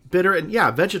bitter and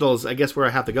vegetables. I guess where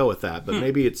I have to go with that, but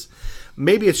maybe it's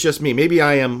just me. Maybe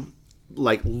I am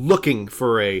like looking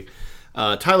for a.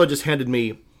 Tyler just handed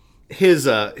me his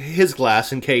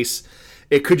glass in case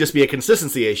it could just be a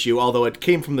consistency issue. Although it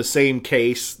came from the same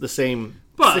case, the same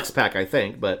 6-pack, I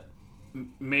think. But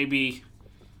maybe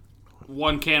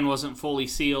one can wasn't fully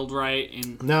sealed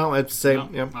right. No, it's the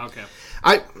same. No? Yeah. Okay.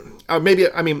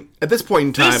 At this point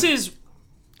in time, this is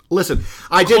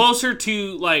closer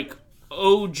to like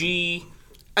OG.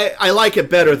 I like it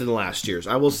better than last year's.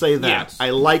 I will say that. Yes. I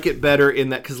like it better in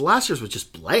that because last year's was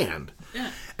just bland. Yeah.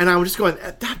 And I'm just going,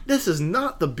 this is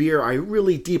not the beer I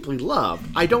really deeply love.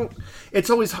 You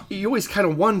always kind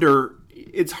of wonder,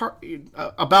 it's hard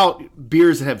about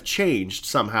beers that have changed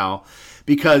somehow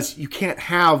because you can't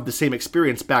have the same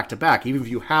experience back to back, even if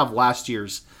you have last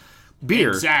year's beer.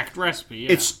 Exact recipe,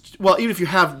 yeah. Even if you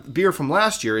have beer from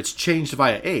last year, it's changed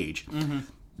via age. Mm-hmm.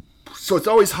 So it's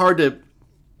always hard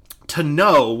to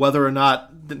know whether or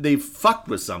not they've fucked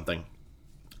with something.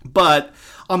 But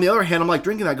on the other hand, I'm like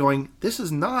drinking that going, this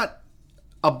is not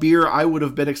a beer I would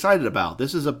have been excited about.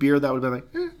 This is a beer that would have been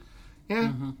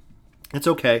like, it's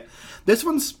okay. This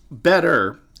one's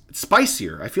better. It's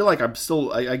spicier. I feel like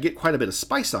I get quite a bit of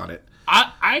spice on it.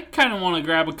 I kind of want to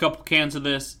grab a couple cans of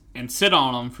this and sit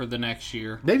on them for the next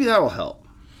year. Maybe that will help.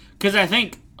 Because I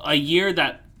think a year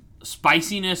that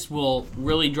spiciness will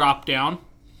really drop down.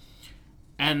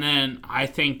 And then I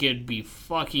think it'd be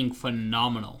fucking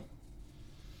phenomenal.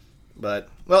 But,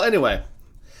 well, anyway.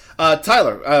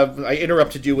 Tyler, I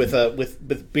interrupted you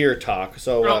with beer talk.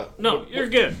 So no, you're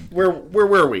good. Where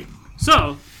were we?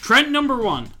 So, trend number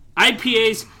 1.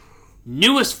 IPA's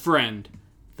newest friend.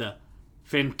 The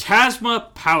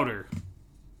Phantasma Powder.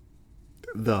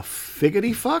 The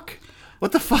figgity fuck?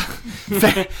 What the fuck?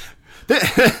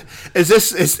 Is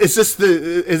this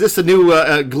the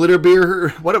new glitter beer?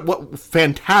 What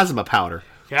Phantasma Powder?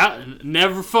 Yeah,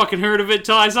 never fucking heard of it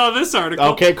till I saw this article.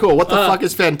 Okay, cool. What the fuck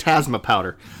is Phantasma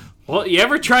Powder? Well, you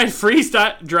ever tried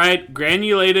freeze-dried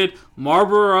granulated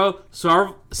Marlboro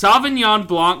Sauvignon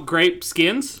Blanc grape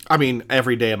skins? I mean,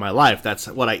 every day of my life. That's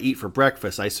what I eat for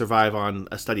breakfast. I survive on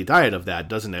a steady diet of that.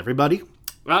 Doesn't everybody?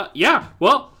 Yeah.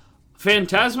 Well,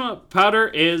 Phantasma Powder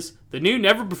is the new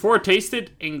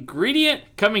never-before-tasted ingredient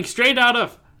coming straight out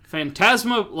of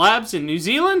Phantasma Labs in New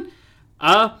Zealand.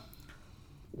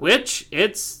 Which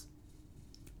it's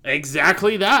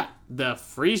exactly that. The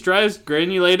freeze-dried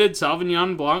granulated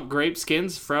Sauvignon Blanc grape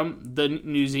skins from the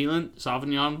New Zealand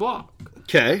Sauvignon Blanc.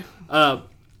 Okay.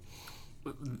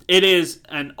 It is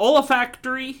an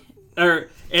olfactory, or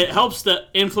it helps to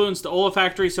influence the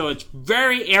olfactory, so it's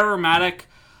very aromatic.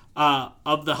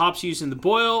 Of the hops used in the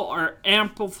boil are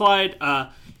amplified.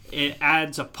 It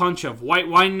adds a punch of white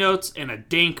wine notes and a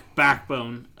dank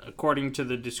backbone, according to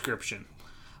the description.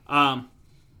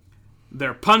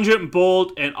 They're pungent and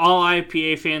bold, and all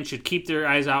IPA fans should keep their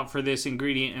eyes out for this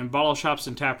ingredient in bottle shops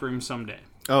and tap rooms someday.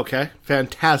 Okay.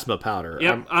 Phantasma powder.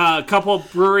 Yep. A couple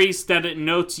of breweries that it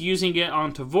notes using it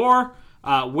on Tavour.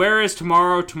 Where is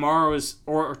Tomorrow? Tomorrow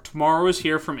is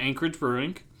Here from Anchorage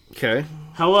Brewing. Okay.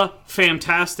 Hella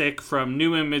Fantastic from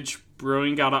New Image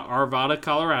Brewing out of Arvada,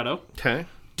 Colorado. Okay.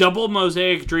 Double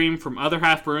Mosaic Dream from Other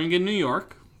Half Brewing in New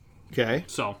York. Okay.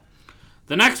 So,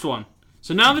 the next one.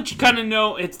 So now that you kind of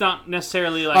know, it's not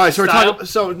necessarily like all right, so style. we're talking.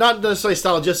 So not necessarily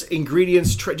style, just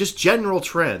ingredients, just general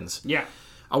trends. Yeah.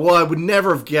 Well, I would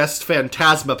never have guessed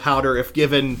Phantasma powder if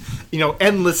given,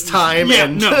 endless time. Yeah.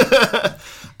 And, No.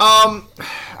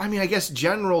 I mean, I guess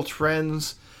general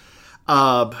trends.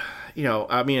 An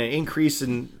increase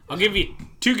in. I'll give you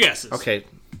 2 guesses. Okay.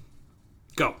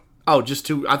 Go. Oh, just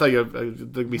 2. I thought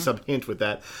there'd be some hint with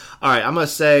that. All right, I'm gonna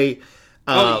say.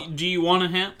 Do you want a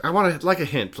hint? I want like a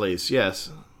hint, please. Yes.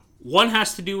 One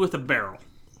has to do with a barrel.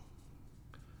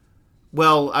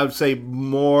 Well, I would say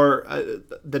more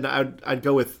than I'd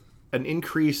go with an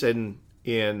increase in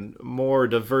more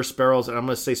diverse barrels, and I'm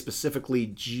going to say specifically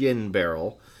gin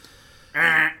barrel.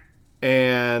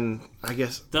 And I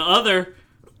guess the other,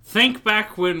 think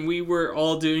back when we were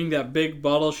all doing that big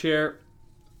bottle share,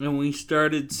 and we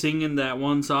started singing that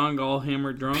one song, All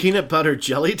Hammered Drunk. Peanut butter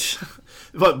jelly.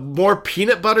 But more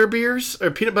peanut butter beers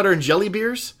or peanut butter and jelly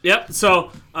beers. Yep.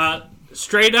 So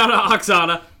straight out of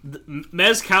Oksana,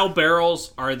 mezcal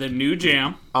barrels are the new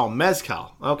jam. Oh,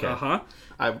 mezcal. Okay. Uh-huh.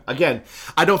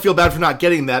 I don't feel bad for not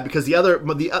getting that because I thought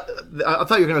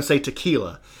you were going to say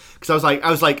tequila because I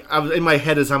was in my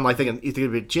head as I'm like thinking it's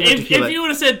going to be gin or tequila. If you would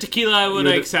have said tequila, I would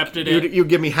have accepted it. You'd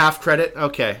give me half credit.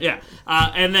 Okay. Yeah.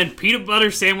 And then peanut butter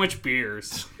sandwich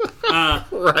beers.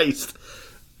 Right.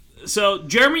 So,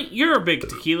 Jeremy, you're a big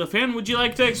tequila fan. Would you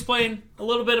like to explain a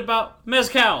little bit about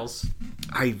mezcals?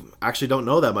 I actually don't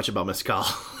know that much about mezcal.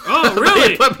 Oh, really?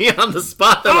 They put me on the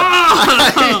spot.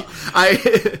 Oh!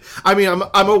 I mean,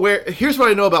 I'm aware. Here's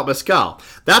what I know about mezcal.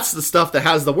 That's the stuff that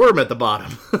has the worm at the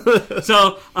bottom.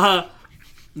 So,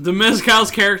 the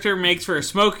mezcal's character makes for a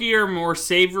smokier, more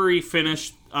savory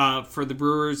finish for the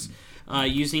brewers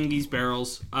using these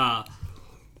barrels.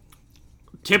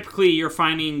 Typically, you're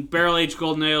finding barrel-aged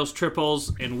golden ales,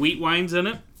 triples, and wheat wines in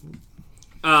it.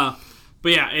 But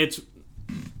yeah, it's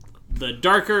the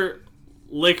darker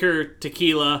liquor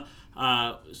tequila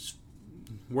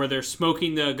where they're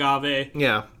smoking the agave,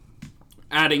 Yeah.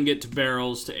 adding it to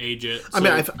barrels to age it. I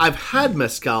mean, I've had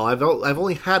mezcal. I've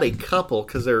only had a couple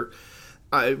because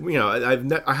I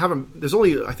haven't. There's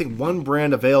only I think one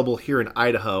brand available here in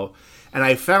Idaho, and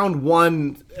I found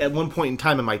one at one point in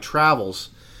time in my travels.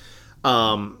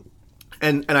 And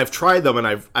I've tried them and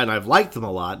I've liked them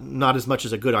a lot. Not as much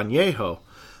as a good añejo,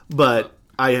 but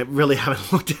I really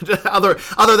haven't looked at other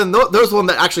than those one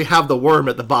that actually have the worm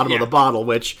at the bottom of the bottle,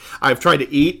 which I've tried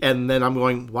to eat, and then I'm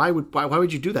going, why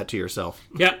would you do that to yourself?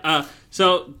 Yeah.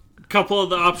 So a couple of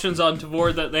the options on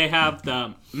Tavour that they have: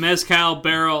 the mezcal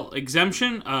barrel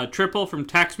exemption, triple from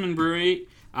Taxman Brewery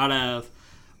out of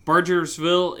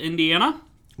Bargersville, Indiana.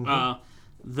 Mm-hmm.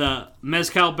 The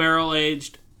mezcal barrel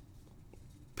aged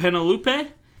Penelope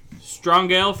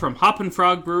Strong Ale from Hop and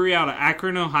Frog Brewery out of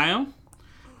Akron, Ohio.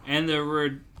 And the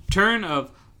return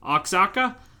of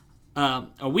Oaxaca,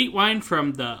 a wheat wine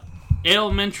from the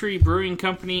Elementary Brewing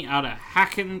Company out of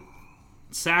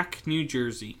Hackensack, New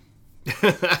Jersey.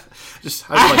 I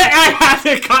had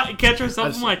to catch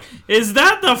myself. I'm like, is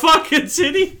that the fucking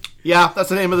city? Yeah, that's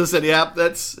the name of the city. Yeah,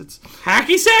 it's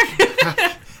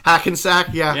Hacky-sack?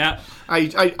 Hackensack. Yeah. Yeah.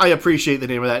 I appreciate the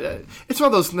name of that. It's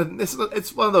one of those.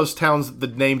 It's one of those towns. The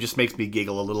name just makes me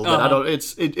giggle a little bit. Uh-huh. I don't.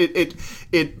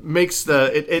 It makes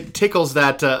it tickles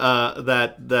that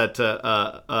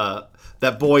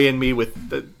boy in me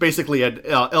with basically an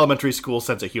elementary school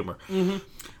sense of humor.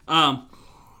 Mm-hmm.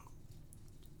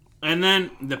 And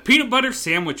then the peanut butter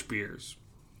sandwich beers.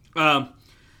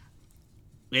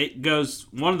 It goes,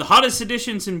 one of the hottest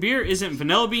additions in beer isn't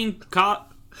vanilla bean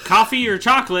coffee or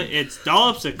chocolate, it's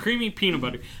dollops of creamy peanut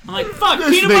butter. I'm like, fuck,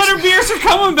 peanut butter beers are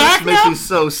coming back now? This makes me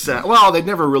so sad. Well, they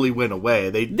never really went away.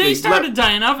 They started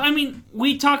dying off. I mean,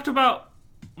 we talked about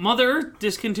Mother Earth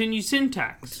discontinued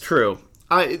syntax. True.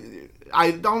 I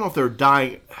don't know if they're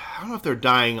dying. I don't know if they're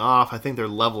dying off. I think they're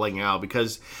leveling out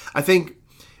because I think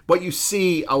what you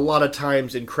see a lot of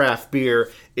times in craft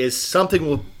beer is something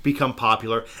will become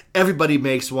popular. Everybody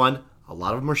makes one. A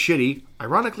lot of them are shitty.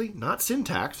 Ironically, not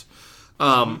syntax.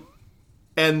 And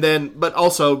then, but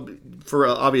also for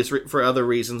other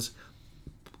reasons,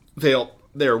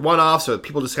 they're one-offs, so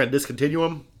people just kind of discontinue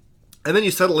them, and then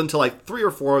you settle into like 3 or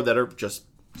 4 that are just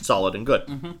solid and good.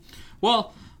 Mm-hmm.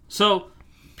 Well, so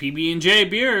PB&J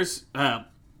beers,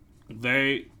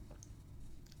 they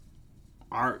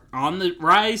are on the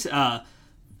rise.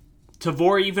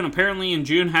 Tavour even apparently in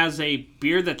June has a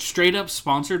beer that's straight up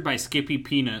sponsored by Skippy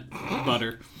Peanut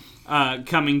Butter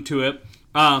coming to it.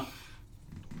 And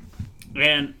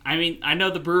I mean, I know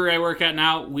the brewery I work at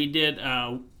now, we did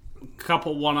a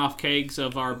couple one-off kegs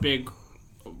of our big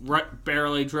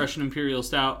barrel-aged Russian Imperial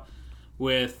Stout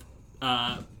with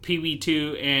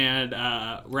PB2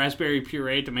 and raspberry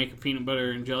puree to make a peanut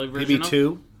butter and jelly version.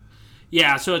 PB2?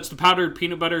 Yeah, so it's the powdered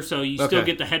peanut butter, so you still Okay.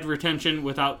 get the head retention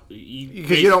without...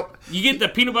 Because you don't... You get the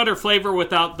peanut butter flavor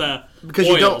without the Because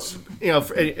oils. you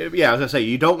don't... Yeah, I was going to say,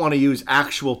 you don't want to use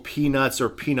actual peanuts or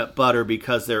peanut butter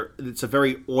because it's a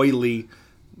very oily,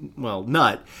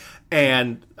 nut,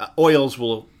 and oils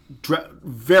will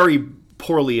very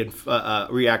poorly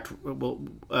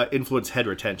influence head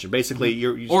retention. Basically,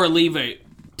 you're Or leave a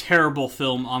terrible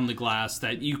film on the glass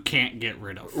that you can't get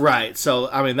rid of. right. So,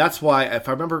 I mean, that's why, if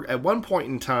I remember, at one point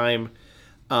in time,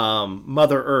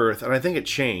 Mother Earth, and I think it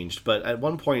changed, but at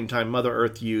one point in time, Mother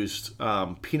Earth used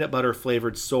peanut butter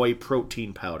flavored soy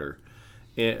protein powder.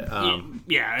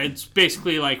 Yeah, it's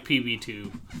basically like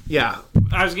PB2. Yeah.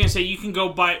 I was going to say, you can go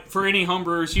buy, for any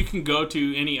homebrewers, you can go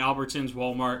to any Albertsons,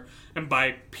 Walmart, and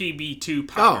buy PB2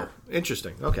 powder. Oh,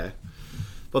 interesting. Okay.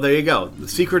 Well, there you go. The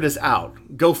secret is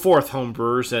out. Go forth,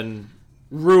 homebrewers, and...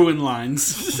 Ruin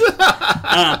lines.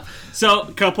 So,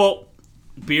 a couple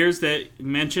beers that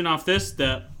mention off this.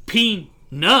 The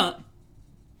Peanut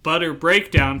Butter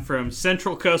Breakdown from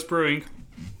Central Coast Brewing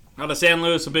out of San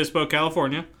Luis Obispo,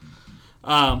 California.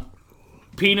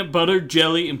 Peanut Butter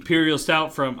Jelly Imperial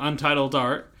Stout from Untitled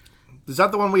Art. Is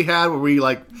that the one we had where we,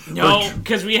 No,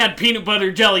 because we had peanut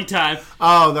butter jelly time.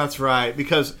 Oh, that's right.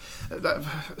 Because...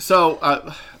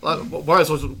 might as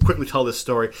well quickly tell this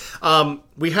story.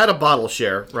 We had a bottle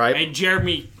share, right? And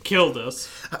Jeremy killed us.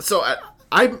 So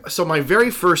so my very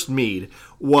first mead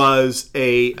was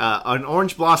an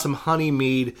orange blossom honey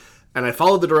mead, and I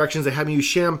followed the directions. They had me use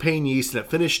champagne yeast, and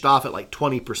it finished off at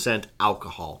 20%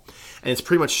 alcohol, and it's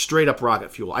pretty much straight up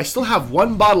rocket fuel. I still have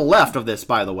one bottle left of this,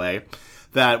 by the way,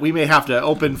 that we may have to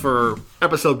open for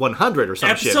episode 100 or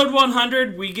some shit. Episode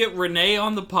 100, we get Renee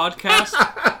on the podcast,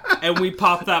 and we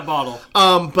pop that bottle.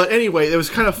 But anyway, it was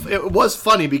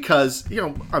funny because,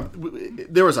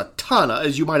 there was a ton,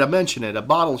 as you might have mentioned it, a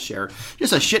bottle share,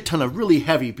 just a shit ton of really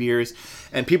heavy beers,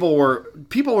 and people were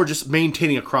just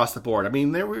maintaining across the board. I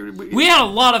mean, we had a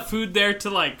lot of food there to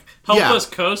help Yeah. us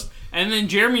coast, and then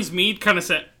Jeremy's mead kind of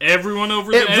set everyone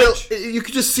over the edge. You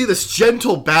could just see this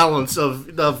gentle balance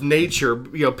of nature,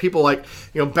 people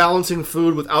balancing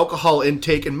food with alcohol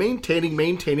intake and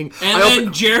maintaining. And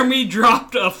then Jeremy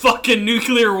dropped a fucking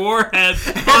nuclear warhead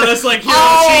on us like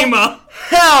Hiroshima.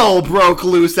 Hell broke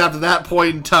loose after that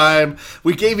point in time.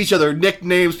 We gave each other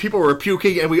nicknames. People were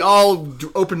puking, and we all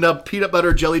opened up peanut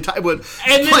butter jelly time. And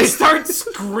then start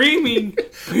screaming,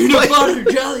 peanut butter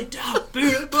jelly time,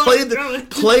 peanut butter jelly.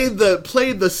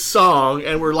 Played the song,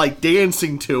 and we're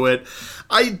dancing to it.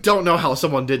 I don't know how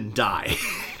someone didn't die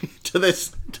to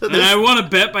this. And I want to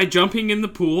bet by jumping in the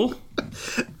pool.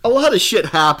 A lot of shit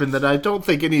happened that I don't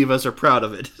think any of us are proud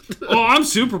of it. Oh, I'm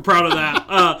super proud of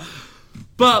that.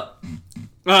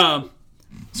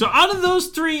 So out of those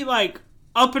three,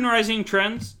 up and rising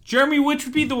trends, Jeremy, which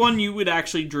would be the one you would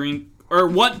actually drink or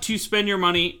want to spend your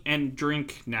money and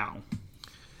drink now?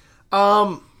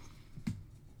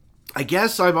 I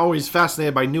guess I'm always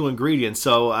fascinated by new ingredients.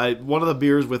 So one of the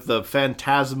beers with the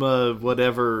Phantasma,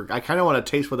 whatever, I kind of want to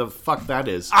taste what the fuck that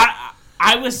is.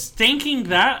 I was thinking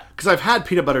that Because I've had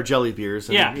peanut butter jelly beers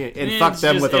and, Yeah. and fucked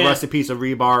them It's with just a rusty piece of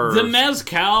rebar. the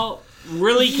mezcal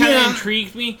really kind of Yeah.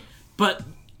 intrigued me, but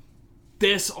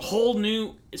this whole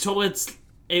new at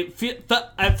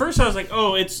first I was like,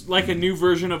 oh, it's like a new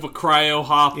version of a cryo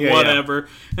hop, Yeah, whatever,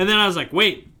 and then I was like,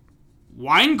 wait,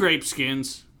 wine grape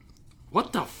skins,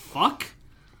 what the fuck?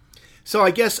 So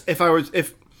I guess if you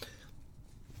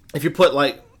put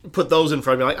those in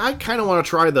front of me, I kind of want to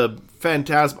try the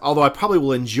Phantasm. Although I probably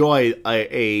will enjoy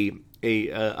a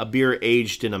beer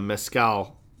aged in a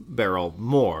mezcal barrel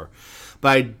more,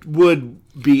 but I would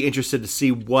be interested to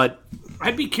see what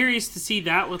I'd be curious to see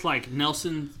that with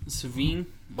Nelson Sauvin.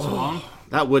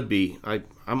 that would be.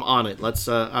 I'm on it. Let's.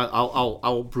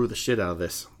 I'll brew the shit out of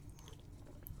this.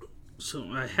 So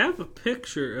I have a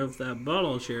picture of that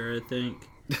bottle share, I think.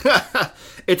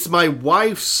 It's my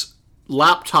wife's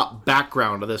laptop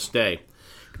background to this day.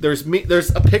 There's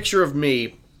a picture of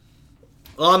me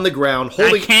on the ground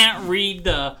holding. I can't read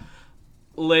the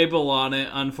label on it,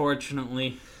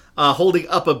 unfortunately. Holding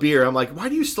up a beer. I'm like, why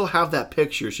do you still have that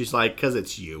picture? She's like, because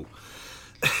it's you.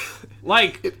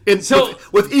 Like,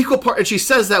 with equal part, and she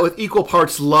says that with equal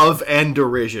parts love and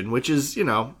derision, which is,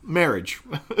 marriage.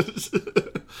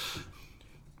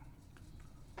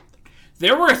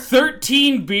 There were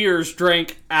 13 beers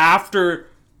drank after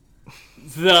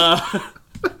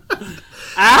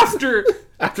after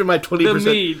my 20%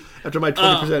 mead. After my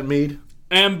 20% mead.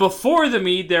 And before the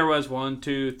mead, there was 1,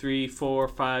 2, 3, 4,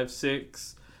 5,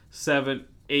 6, 7,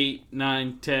 8,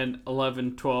 9, 10,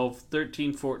 11, 12,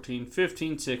 13, 14,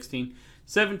 15, 16,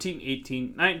 17,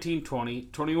 18, 19, 20,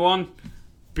 21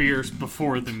 beers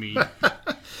before the mead.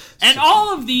 And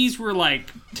all of these were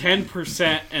like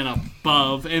 10% and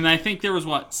above. And I think there was,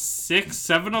 6,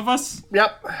 7 of us?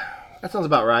 Yep. That sounds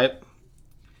about right.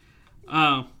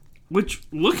 Which,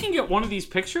 looking at one of these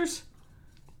pictures...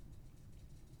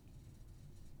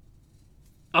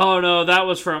 Oh, no, that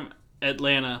was from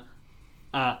Atlanta.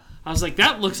 I was like,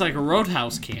 that looks like a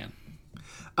Roadhouse can.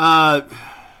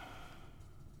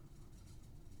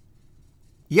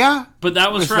 Yeah. But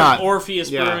that was from Orpheus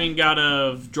Brewing out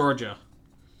of Georgia.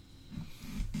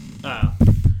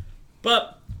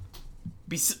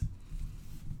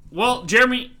 Well,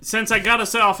 Jeremy, since I got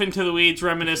us off into the weeds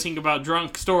reminiscing about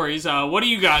drunk stories, what do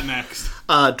you got next?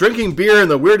 Drinking beer in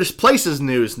the weirdest places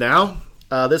news now.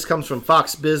 This comes from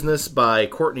Fox Business by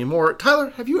Courtney Moore.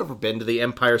 Tyler, have you ever been to the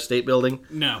Empire State Building?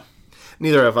 No.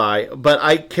 Neither have I, but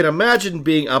I can imagine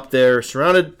being up there,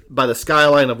 surrounded by the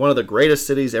skyline of one of the greatest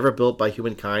cities ever built by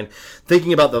humankind,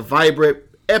 thinking about the vibrant,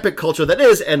 epic culture that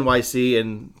is NYC,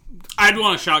 and... I'd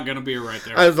want a shotgun a beer right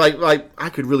there. I was like, I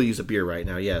could really use a beer right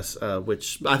now, yes,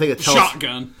 which I think it tells...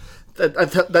 Shotgun. That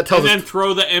tells and us... then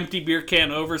throw the empty beer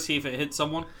can over, see if it hits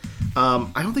someone?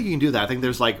 I don't think you can do that. I think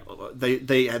there's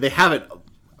they have it...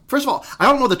 First of all, I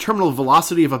don't know the terminal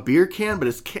velocity of a beer can, but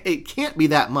it can't be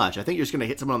that much. I think you're just going to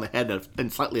hit someone on the head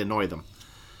and slightly annoy them.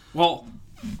 Well,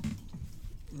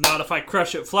 not if I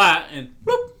crush it flat and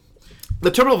whoop.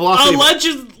 The terminal velocity...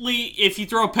 Allegedly, if you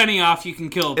throw a penny off, you can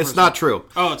kill a person. It's not true.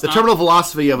 Oh, it's not? The terminal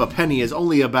velocity of a penny is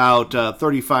only about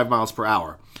 35 miles per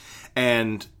hour.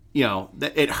 And,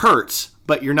 it hurts,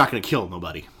 but you're not going to kill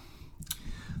nobody.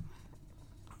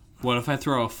 What if I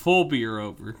throw a full beer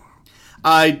over?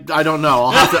 I don't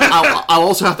know. I'll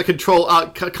also have to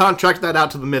contract that out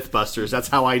to the Mythbusters. That's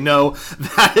how I know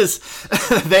that is.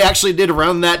 They actually did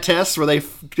run that test where they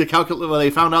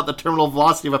found out the terminal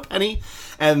velocity of a penny,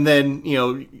 and then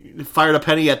fired a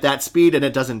penny at that speed, and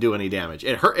it doesn't do any damage.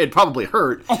 It hurt. It probably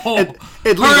hurt. Oh,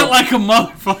 it like a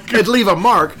motherfucker. It'd leave a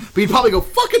mark, but you'd probably go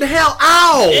fucking hell.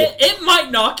 Ow! It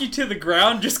might knock you to the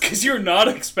ground just because you're not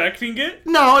expecting it.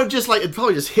 No, it'd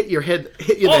probably just hit your head.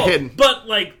 Hit you in the head. But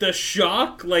like the shock.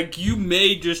 Like, you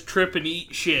may just trip and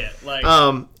eat shit. Like,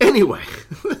 anyway,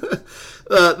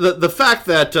 the fact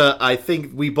that I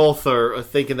think we both are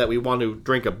thinking that we want to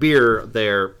drink a beer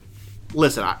there.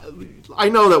 Listen, I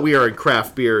know that we are in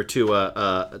craft beer to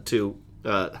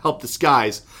help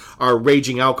disguise our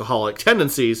raging alcoholic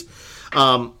tendencies,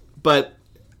 but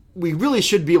we really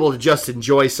should be able to just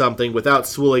enjoy something without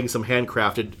swilling some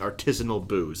handcrafted artisanal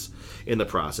booze in the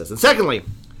process. And secondly,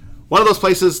 one of those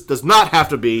places does not have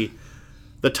to be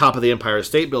the top of the Empire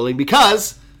State Building,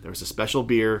 because there's a special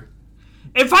beer.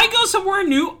 If I go somewhere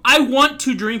new, I want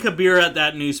to drink a beer at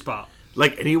that new spot.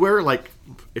 Like anywhere? Like,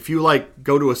 if you,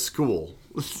 go to a school,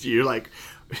 you're like...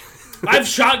 I've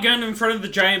shotgunned in front of the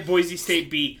giant Boise State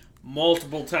Bee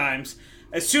multiple times.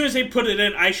 As soon as they put it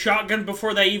in, I shotgunned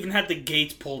before they even had the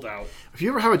gates pulled out. If you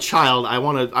ever have a child, I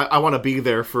want to be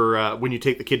there for when you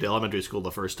take the kid to elementary school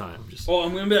the first time. Oh,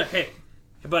 I'm going to be like, hey,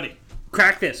 buddy,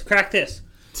 crack this.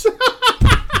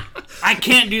 I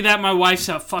can't do that. My wife's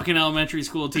a fucking elementary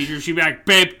school teacher. She'd be like,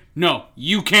 babe, no,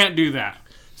 you can't do that.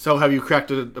 So have you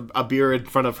cracked a beer in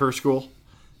front of her school?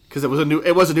 Because it was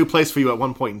a new place for you at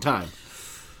one point in time.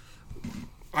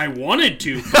 I wanted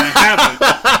to, but I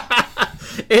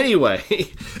haven't. Anyway,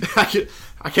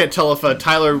 I can't tell if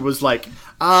Tyler was like,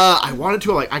 I wanted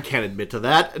to. I'm like, I can't admit to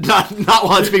that. Not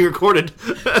while it's being recorded.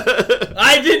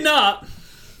 I did not.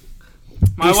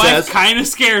 My wife kind of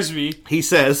scares me. He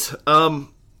says, I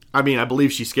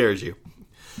believe she scares you.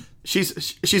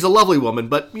 She's a lovely woman,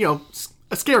 but,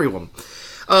 a scary woman.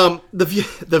 The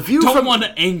view don't want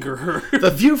to anger her.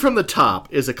 The view from the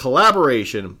top is a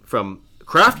collaboration from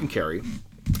Craft and Carry,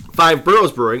 Five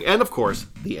Boroughs Brewing, and, of course,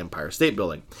 the Empire State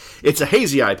Building. It's a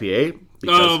hazy IPA.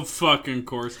 Oh, fucking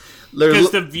course.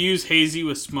 Because the view's hazy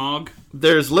with smog.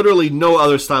 There's literally no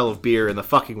other style of beer in the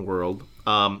fucking world.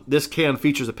 This can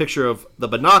features a picture of the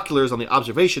binoculars on the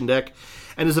observation deck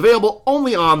and is available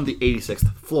only on the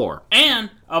 86th floor. And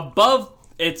above,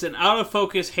 it's an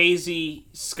out-of-focus, hazy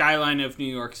skyline of New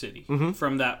York City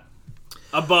from that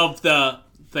above the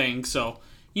thing. So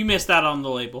You missed that on the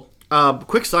label.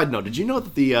 Quick side note: did you know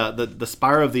that the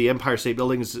spire of the Empire State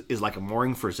Building is like a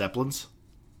mooring for zeppelins?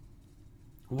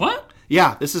 What?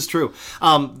 Yeah, this is true.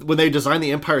 When they designed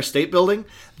the Empire State Building,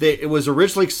 it was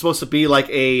originally supposed to be like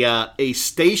a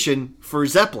station for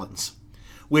zeppelins,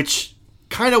 which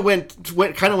kind of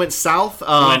went south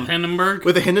With Hindenburg?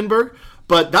 With the Hindenburg.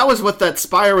 But that was what that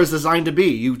spire was designed to be.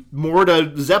 You moored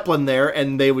a zeppelin there,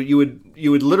 and you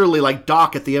would literally like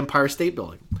dock at the Empire State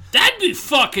Building. That'd be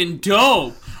fucking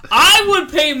dope. I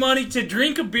would pay money to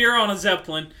drink a beer on a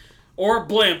zeppelin or a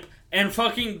blimp and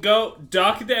fucking go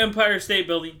dock at the Empire State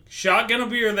Building, shotgun a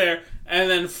beer there, and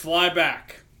then fly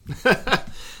back.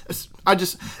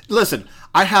 Listen,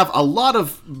 I have a lot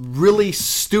of really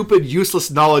stupid, useless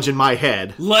knowledge in my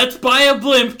head. Let's buy a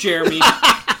blimp, Jeremy,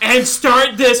 and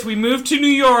start this. We move to New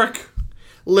York.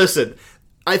 Listen,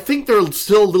 I think they're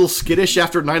still a little skittish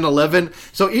after 9/11,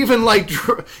 so even like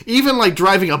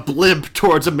driving a blimp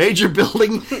towards a major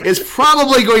building is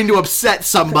probably going to upset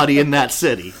somebody in that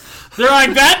city. They're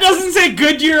like, that doesn't say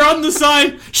Goodyear on the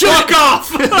sign. Fuck off.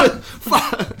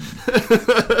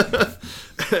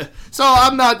 So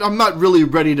I'm not really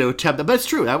ready to attempt that, but it's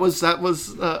true. That was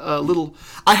a little.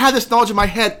 I had this knowledge in my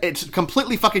head. It's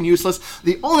completely fucking useless.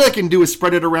 The only thing I can do is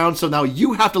spread it around. So now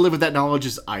you have to live with that knowledge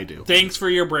as I do. Thanks for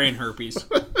your brain herpes.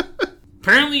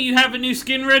 Apparently, you have a new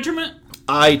skin regiment.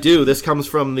 I do. This comes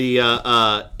from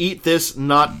the Eat This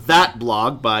Not That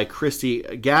blog by Christy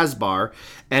Gazbar,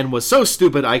 and was so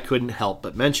stupid I couldn't help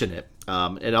but mention it.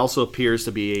 It also appears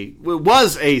to be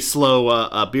was a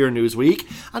slow beer news week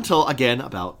until, again,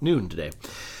 about noon today.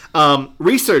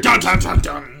 Researchers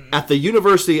at the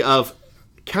University of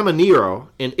Caminero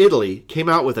in Italy came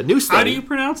out with a new study. How do you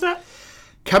pronounce that?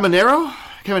 Caminero?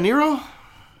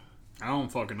 I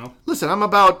don't fucking know. Listen,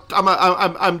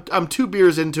 I'm 2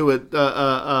 beers into it.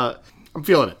 I'm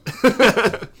feeling it.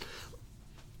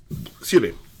 Excuse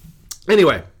me.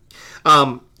 Anyway,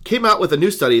 came out with a new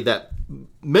study that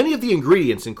many of the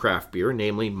ingredients in craft beer,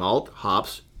 namely malt,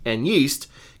 hops, and yeast,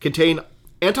 contain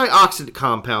antioxidant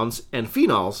compounds and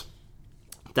phenols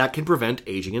that can prevent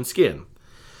aging in skin.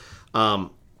 So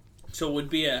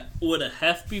would a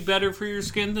hef be better for your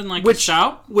skin than a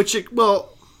stout?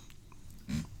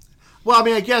 Well, I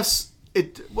mean, I guess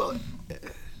it. Well,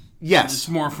 yes, it's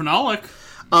more phenolic.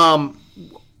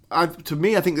 To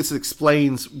me, I think this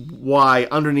explains why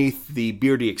underneath the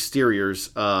beardy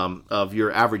exteriors of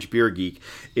your average beer geek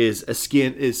is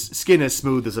skin as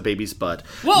smooth as a baby's butt.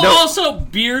 Well, also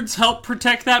beards help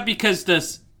protect that because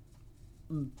the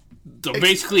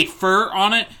basically fur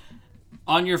on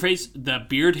your face, the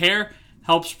beard hair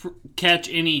helps catch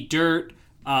any dirt,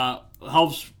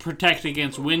 helps protect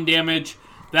against wind damage.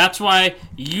 That's why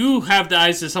you have the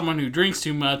eyes of someone who drinks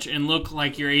too much and look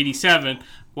like you're 87.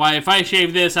 Why, if I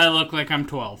shave this, I look like I'm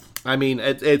 12. I mean,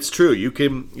 it's true. You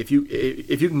can if you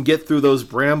can get through those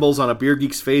brambles on a beer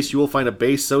geek's face, you will find a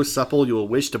base so supple you will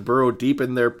wish to burrow deep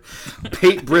in their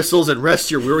pate bristles and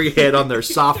rest your weary head on their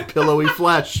soft, pillowy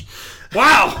flesh.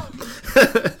 Wow,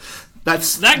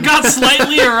 that got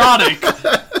slightly erotic.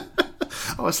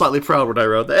 I was slightly proud when I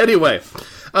wrote that. Anyway,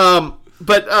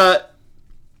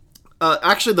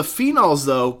 actually, the phenols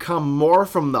though come more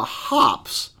from the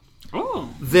hops.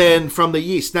 Than from the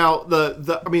yeast. Now, the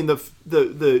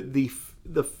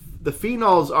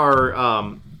phenols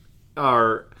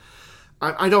are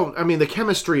the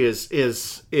chemistry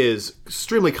is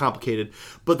extremely complicated,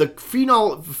 but the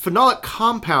phenolic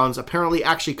compounds apparently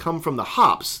actually come from the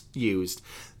hops used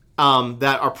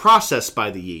that are processed by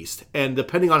the yeast, and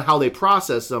depending on how they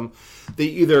process them, they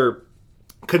either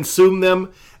consume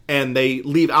them and they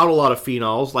leave out a lot of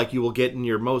phenols, like you will get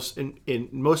in most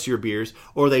of your beers,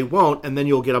 or they won't, and then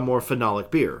you'll get a more phenolic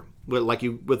beer,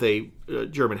 with a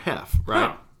German hef, right?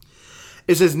 Huh.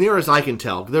 It's as near as I can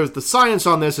tell. The science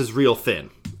on this is real thin.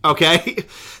 Okay,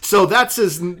 so that's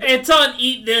It's on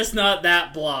Eat This Not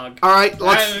That blog. All right,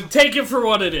 take it for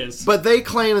what it is. But they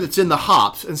claim that it's in the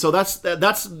hops, and so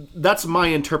that's my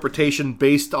interpretation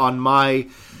based on my.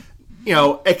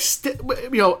 Better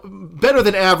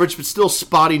than average, but still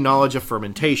spotty knowledge of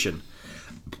fermentation.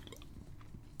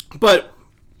 But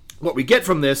what we get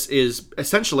from this is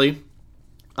essentially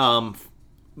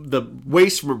the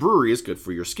waste from a brewery is good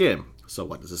for your skin. So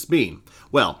what does this mean?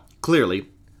 Well, clearly,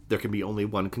 there can be only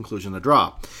one conclusion to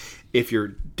draw. If your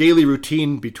daily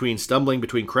routine between stumbling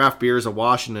between craft beers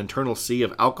awash in an internal sea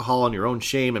of alcohol on your own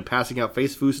shame and passing out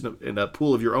face foods in a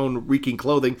pool of your own reeking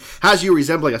clothing has you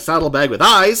resembling a saddlebag with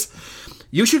eyes,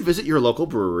 you should visit your local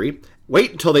brewery,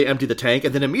 wait until they empty the tank,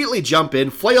 and then immediately jump in,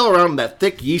 flail around in that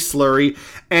thick yeast slurry,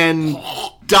 and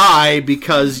die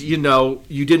because, you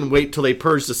didn't wait till they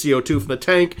purged the CO2 from the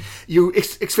tank. You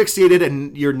asphyxiated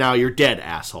and you're dead,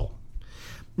 asshole.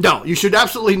 No, you should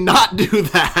absolutely not do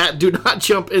that. Do not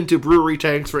jump into brewery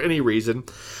tanks for any reason.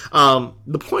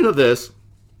 The point of this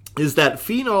is that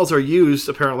phenols are used,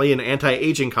 apparently, in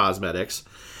anti-aging cosmetics.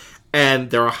 And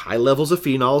there are high levels of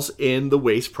phenols in the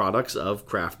waste products of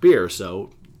craft beer.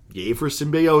 So, yay for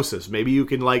symbiosis. Maybe you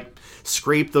can,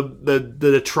 scrape the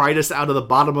detritus out of the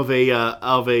bottom of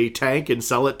a tank and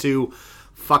sell it to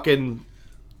fucking...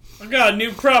 I got a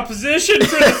new proposition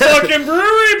for the fucking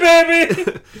brewery,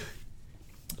 baby!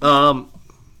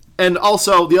 And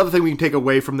also, the other thing we can take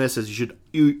away from this is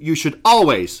you should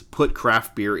always put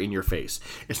craft beer in your face.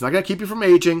 It's not going to keep you from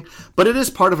aging, but it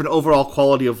is part of an overall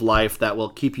quality of life that will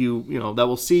keep you, that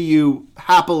will see you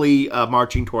happily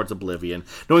marching towards oblivion,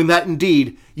 knowing that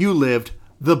indeed you lived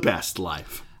the best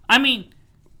life. I mean,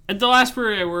 at the last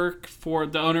brewery I worked for,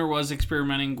 the owner was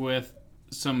experimenting with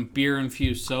some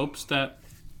beer-infused soaps that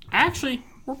actually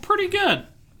were pretty good.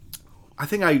 I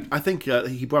think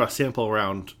he brought a sample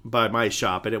around by my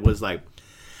shop, and it was like,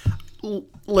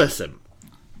 listen,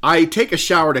 I take a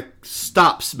shower to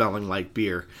stop smelling like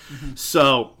beer,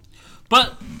 so...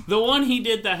 But the one he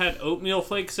did that had oatmeal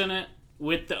flakes in it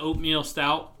with the oatmeal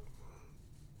stout,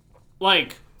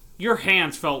 your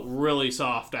hands felt really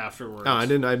soft afterwards. Oh, I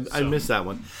didn't. I missed that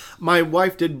one. My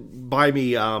wife did buy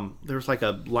me. There was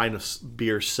a line of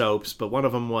beer soaps, but one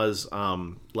of them was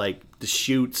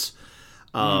Deschutes,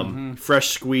 fresh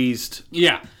squeezed.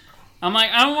 Yeah, I'm like,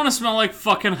 I don't want to smell like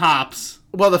fucking hops.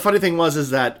 Well, the funny thing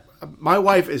is that my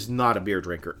wife is not a beer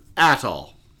drinker at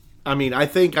all. I mean, I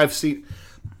think I've seen.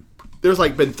 There's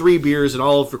been 3 beers in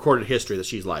all of recorded history that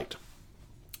she's liked.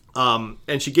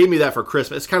 And she gave me that for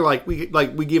Christmas. It's kind of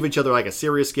we give each other a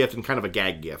serious gift and kind of a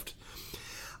gag gift.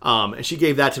 And she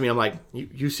gave that to me. I'm like,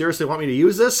 you seriously want me to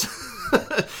use this?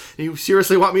 You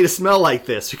seriously want me to smell like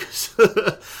this? Because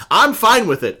I'm fine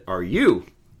with it. Are you?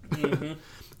 Mm-hmm.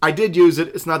 I did use it.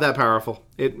 It's not that powerful.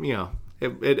 It.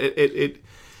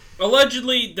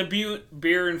 Allegedly, the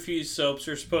beer-infused soaps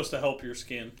are supposed to help your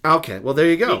skin. Okay, well, there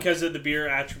you go. Because of the beer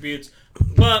attributes.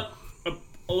 But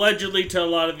allegedly, to a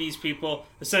lot of these people,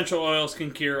 essential oils can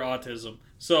cure autism.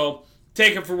 So,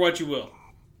 take it for what you will.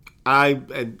 I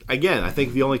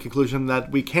think the only conclusion that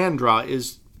we can draw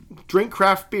is drink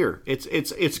craft beer.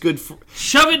 It's good for...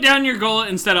 Shove it down your gullet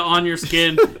instead of on your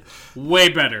skin. Way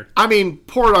better. I mean,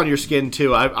 pour it on your skin,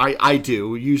 too. I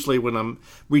do. Usually when I'm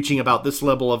reaching about this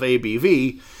level of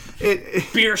ABV...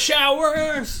 Beer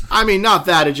showers! I mean, not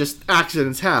that. It just...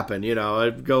 Accidents happen,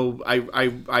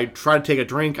 I try to take a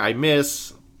drink. I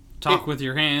miss... Talk with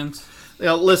your hands.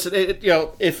 Listen,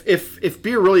 if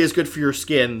beer really is good for your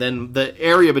skin, then the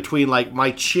area between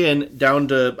my chin down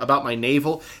to about my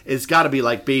navel has got to be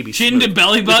baby chin smooth. To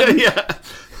belly button. Yeah,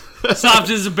 soft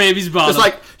as a baby's bottom.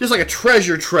 Just like a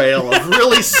treasure trail of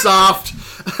really soft,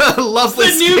 lovely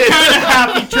skin. It's a new kind of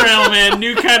happy trail, man.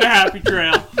 New kind of happy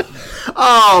trail.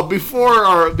 Oh,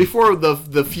 before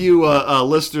the few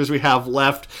listeners we have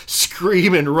left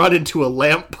scream and run into a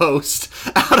lamppost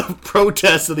out of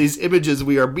protest of these images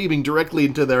we are beaming directly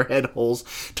into their head holes.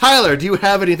 Tyler, do you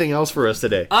have anything else for us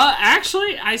today?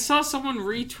 Actually, I saw someone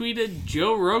retweeted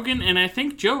Joe Rogan, and I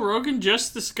think Joe Rogan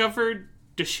just discovered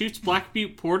Deschutes Black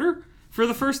Butte Porter for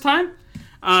the first time.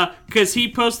 Because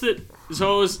he posted,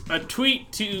 so it was a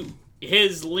tweet to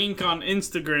his link on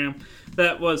Instagram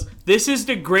that was, "This is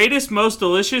the greatest, most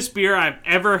delicious beer I've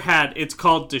ever had. It's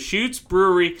called Deschutes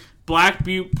Brewery Black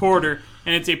Butte Porter."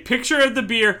 And it's a picture of the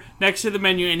beer next to the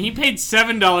menu. And he paid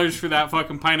 $7 for that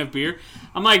fucking pint of beer.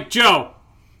 I'm like, Joe,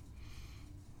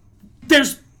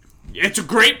 it's a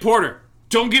great porter.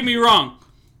 Don't get me wrong.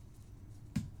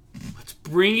 Let's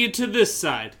bring it to this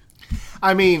side.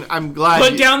 I mean, I'm glad.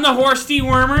 Put down the horse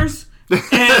dewormers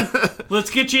and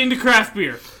let's get you into craft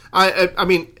beer. I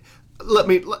mean...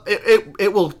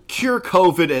 It will cure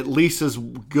COVID at least as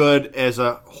good as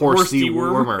a horse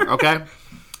dewormer, okay?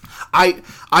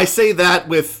 I say that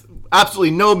with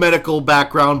absolutely no medical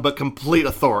background but complete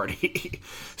authority.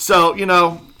 So,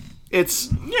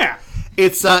 it's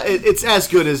as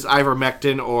good as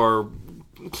ivermectin or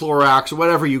Clorox or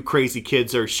whatever you crazy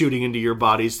kids are shooting into your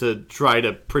bodies to try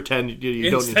to pretend you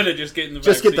don't need. Instead of just getting the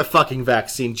vaccine. Just get the fucking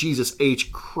vaccine. Jesus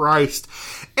H. Christ.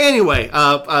 Anyway,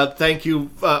 thank you.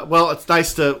 Well, it's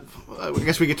nice to... I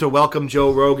guess we get to welcome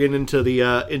Joe Rogan into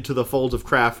the fold of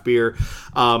craft beer.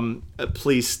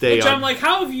 Please stay Which on. I'm like,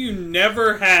 how have you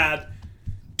never had...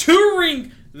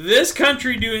 Touring this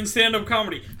country doing stand-up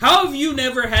comedy, how have you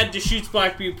never had Deschutes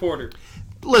Black Butte Porter?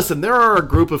 listen, there are a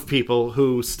group of people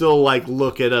who still like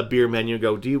look at a beer menu and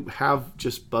go, "Do you have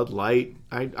just Bud Light?"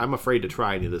 I'm afraid to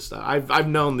try any of this stuff. I've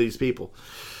known these people.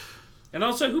 And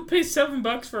also, who pays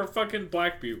 $7 for a fucking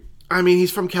Black Butte? I mean,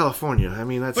 he's from California. I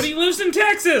mean, that's. But he lives in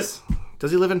Texas.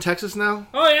 Does he live in Texas now?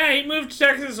 Oh yeah, he moved to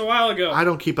Texas a while ago. I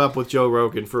don't keep up with Joe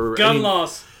Rogan for gun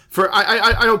laws.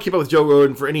 I don't keep up with Joe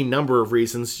Rogan for any number of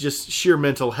reasons, just sheer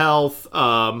mental health.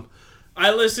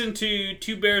 I listen to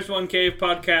Two Bears, One Cave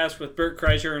podcast with Bert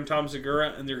Kreischer and Tom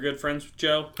Segura, and they're good friends with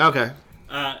Joe. Okay.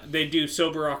 They do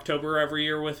Sober October every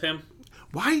year with him.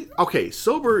 Why? Okay,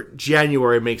 sober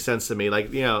January makes sense to me.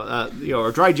 Like,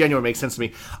 or dry January makes sense to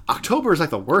me. October is like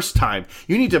the worst time.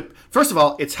 You need to, first of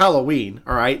all, it's Halloween,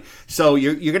 all right? So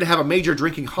you're going to have a major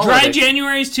drinking holiday. Dry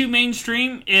January is too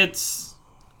mainstream. It's,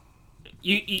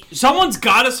 someone's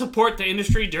got to support the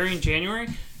industry during January.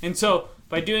 And so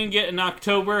by doing it in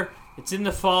October, it's in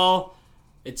the fall,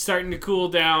 it's starting to cool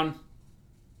down.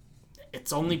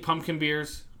 It's only pumpkin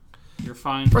beers. You're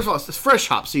fine. First of all, it's fresh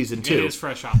hop season too. It is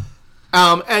fresh hop.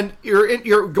 And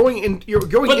you're going.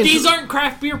 But these aren't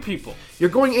craft beer people. You're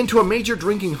going into a major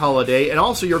drinking holiday, and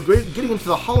also you're getting into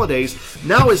the holidays.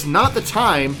 Now is not the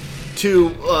time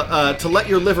to let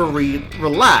your liver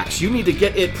relax. You need to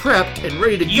get it prepped and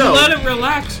ready to go. You let it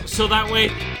relax so that way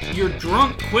you're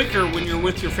drunk quicker when you're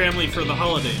with your family for the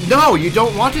holidays. No, you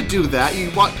don't want to do that.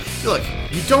 You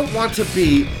don't want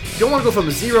to go from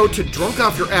zero to drunk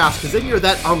off your ass, because then you're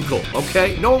that uncle,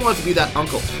 okay? No one wants to be that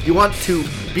uncle. You want to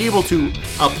be able to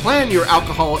plan your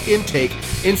alcohol intake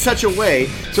in such a way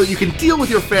so you can deal with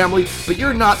your family, but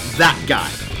you're not that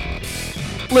guy.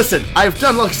 Listen, I've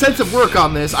done extensive work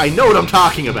on this. I know what I'm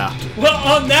talking about. Well,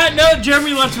 on that note,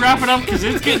 Jeremy, let's wrap it up, because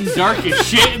it's getting dark as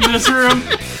shit in this room,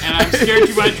 and I'm scared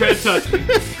you might try to touch me.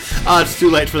 It's too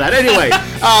late for that. Anyway,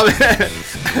 oh,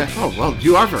 well,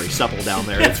 you are very supple down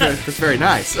there. That's very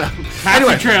nice.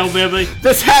 Anyway, trail, baby.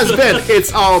 This has been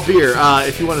It's All Beer.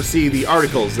 If you want to see the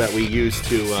articles that we use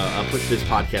to put this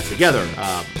podcast together,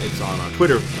 it's on our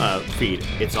Twitter feed,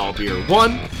 It's All Beer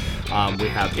 1. We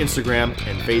have Instagram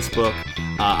and Facebook.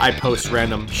 I post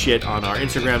random shit on our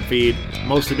Instagram feed,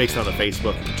 mostly based on the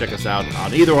Facebook. You can check us out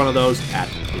on either one of those at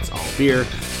It's All Beer.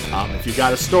 If you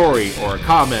got a story or a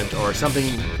comment or something,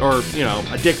 or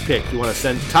a dick pic you want to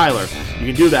send to Tyler, you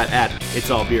can do that at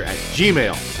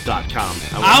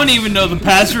itsallbeer@gmail.com. I don't even know the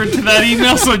password to that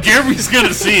email, so Jeremy's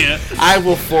gonna see it. I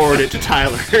will forward it to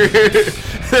Tyler.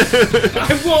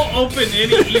 I won't open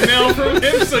any email from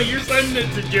him, so you're sending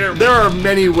it to Jeremy. There are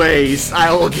many ways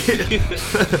I will get.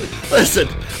 Listen,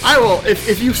 I will.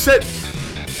 If you said,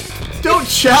 don't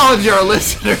challenge our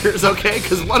listeners, okay?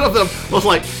 Because one of them was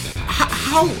like,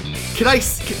 "How can I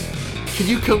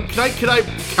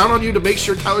count on you to make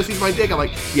sure Tyler sees my dick?" I'm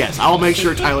like, "Yes, I'll make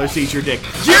sure Tyler sees your dick."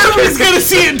 Jeremy's gonna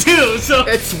see it too, so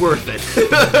it's worth it.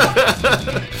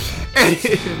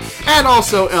 and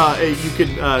also, you can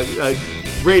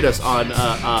rate us on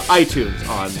iTunes,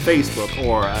 on Facebook,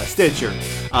 or Stitcher.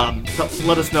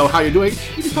 Let us know how you're doing.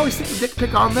 You can probably stick the dick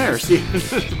pic on there. See,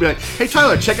 be like, "Hey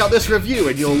Tyler, check out this review,"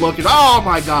 and you'll look and, oh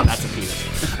my god, that's a penis.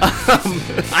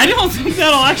 I don't think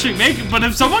that'll actually make it, but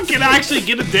if someone can actually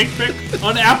get a dick pic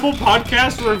on Apple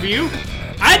Podcast review,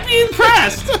 I'd be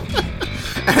impressed.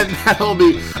 And that'll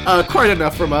be quite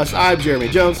enough from us. I'm Jeremy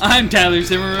Jones. I'm Tyler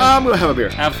Zimmerman. I'm gonna have a beer.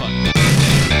 Have fun.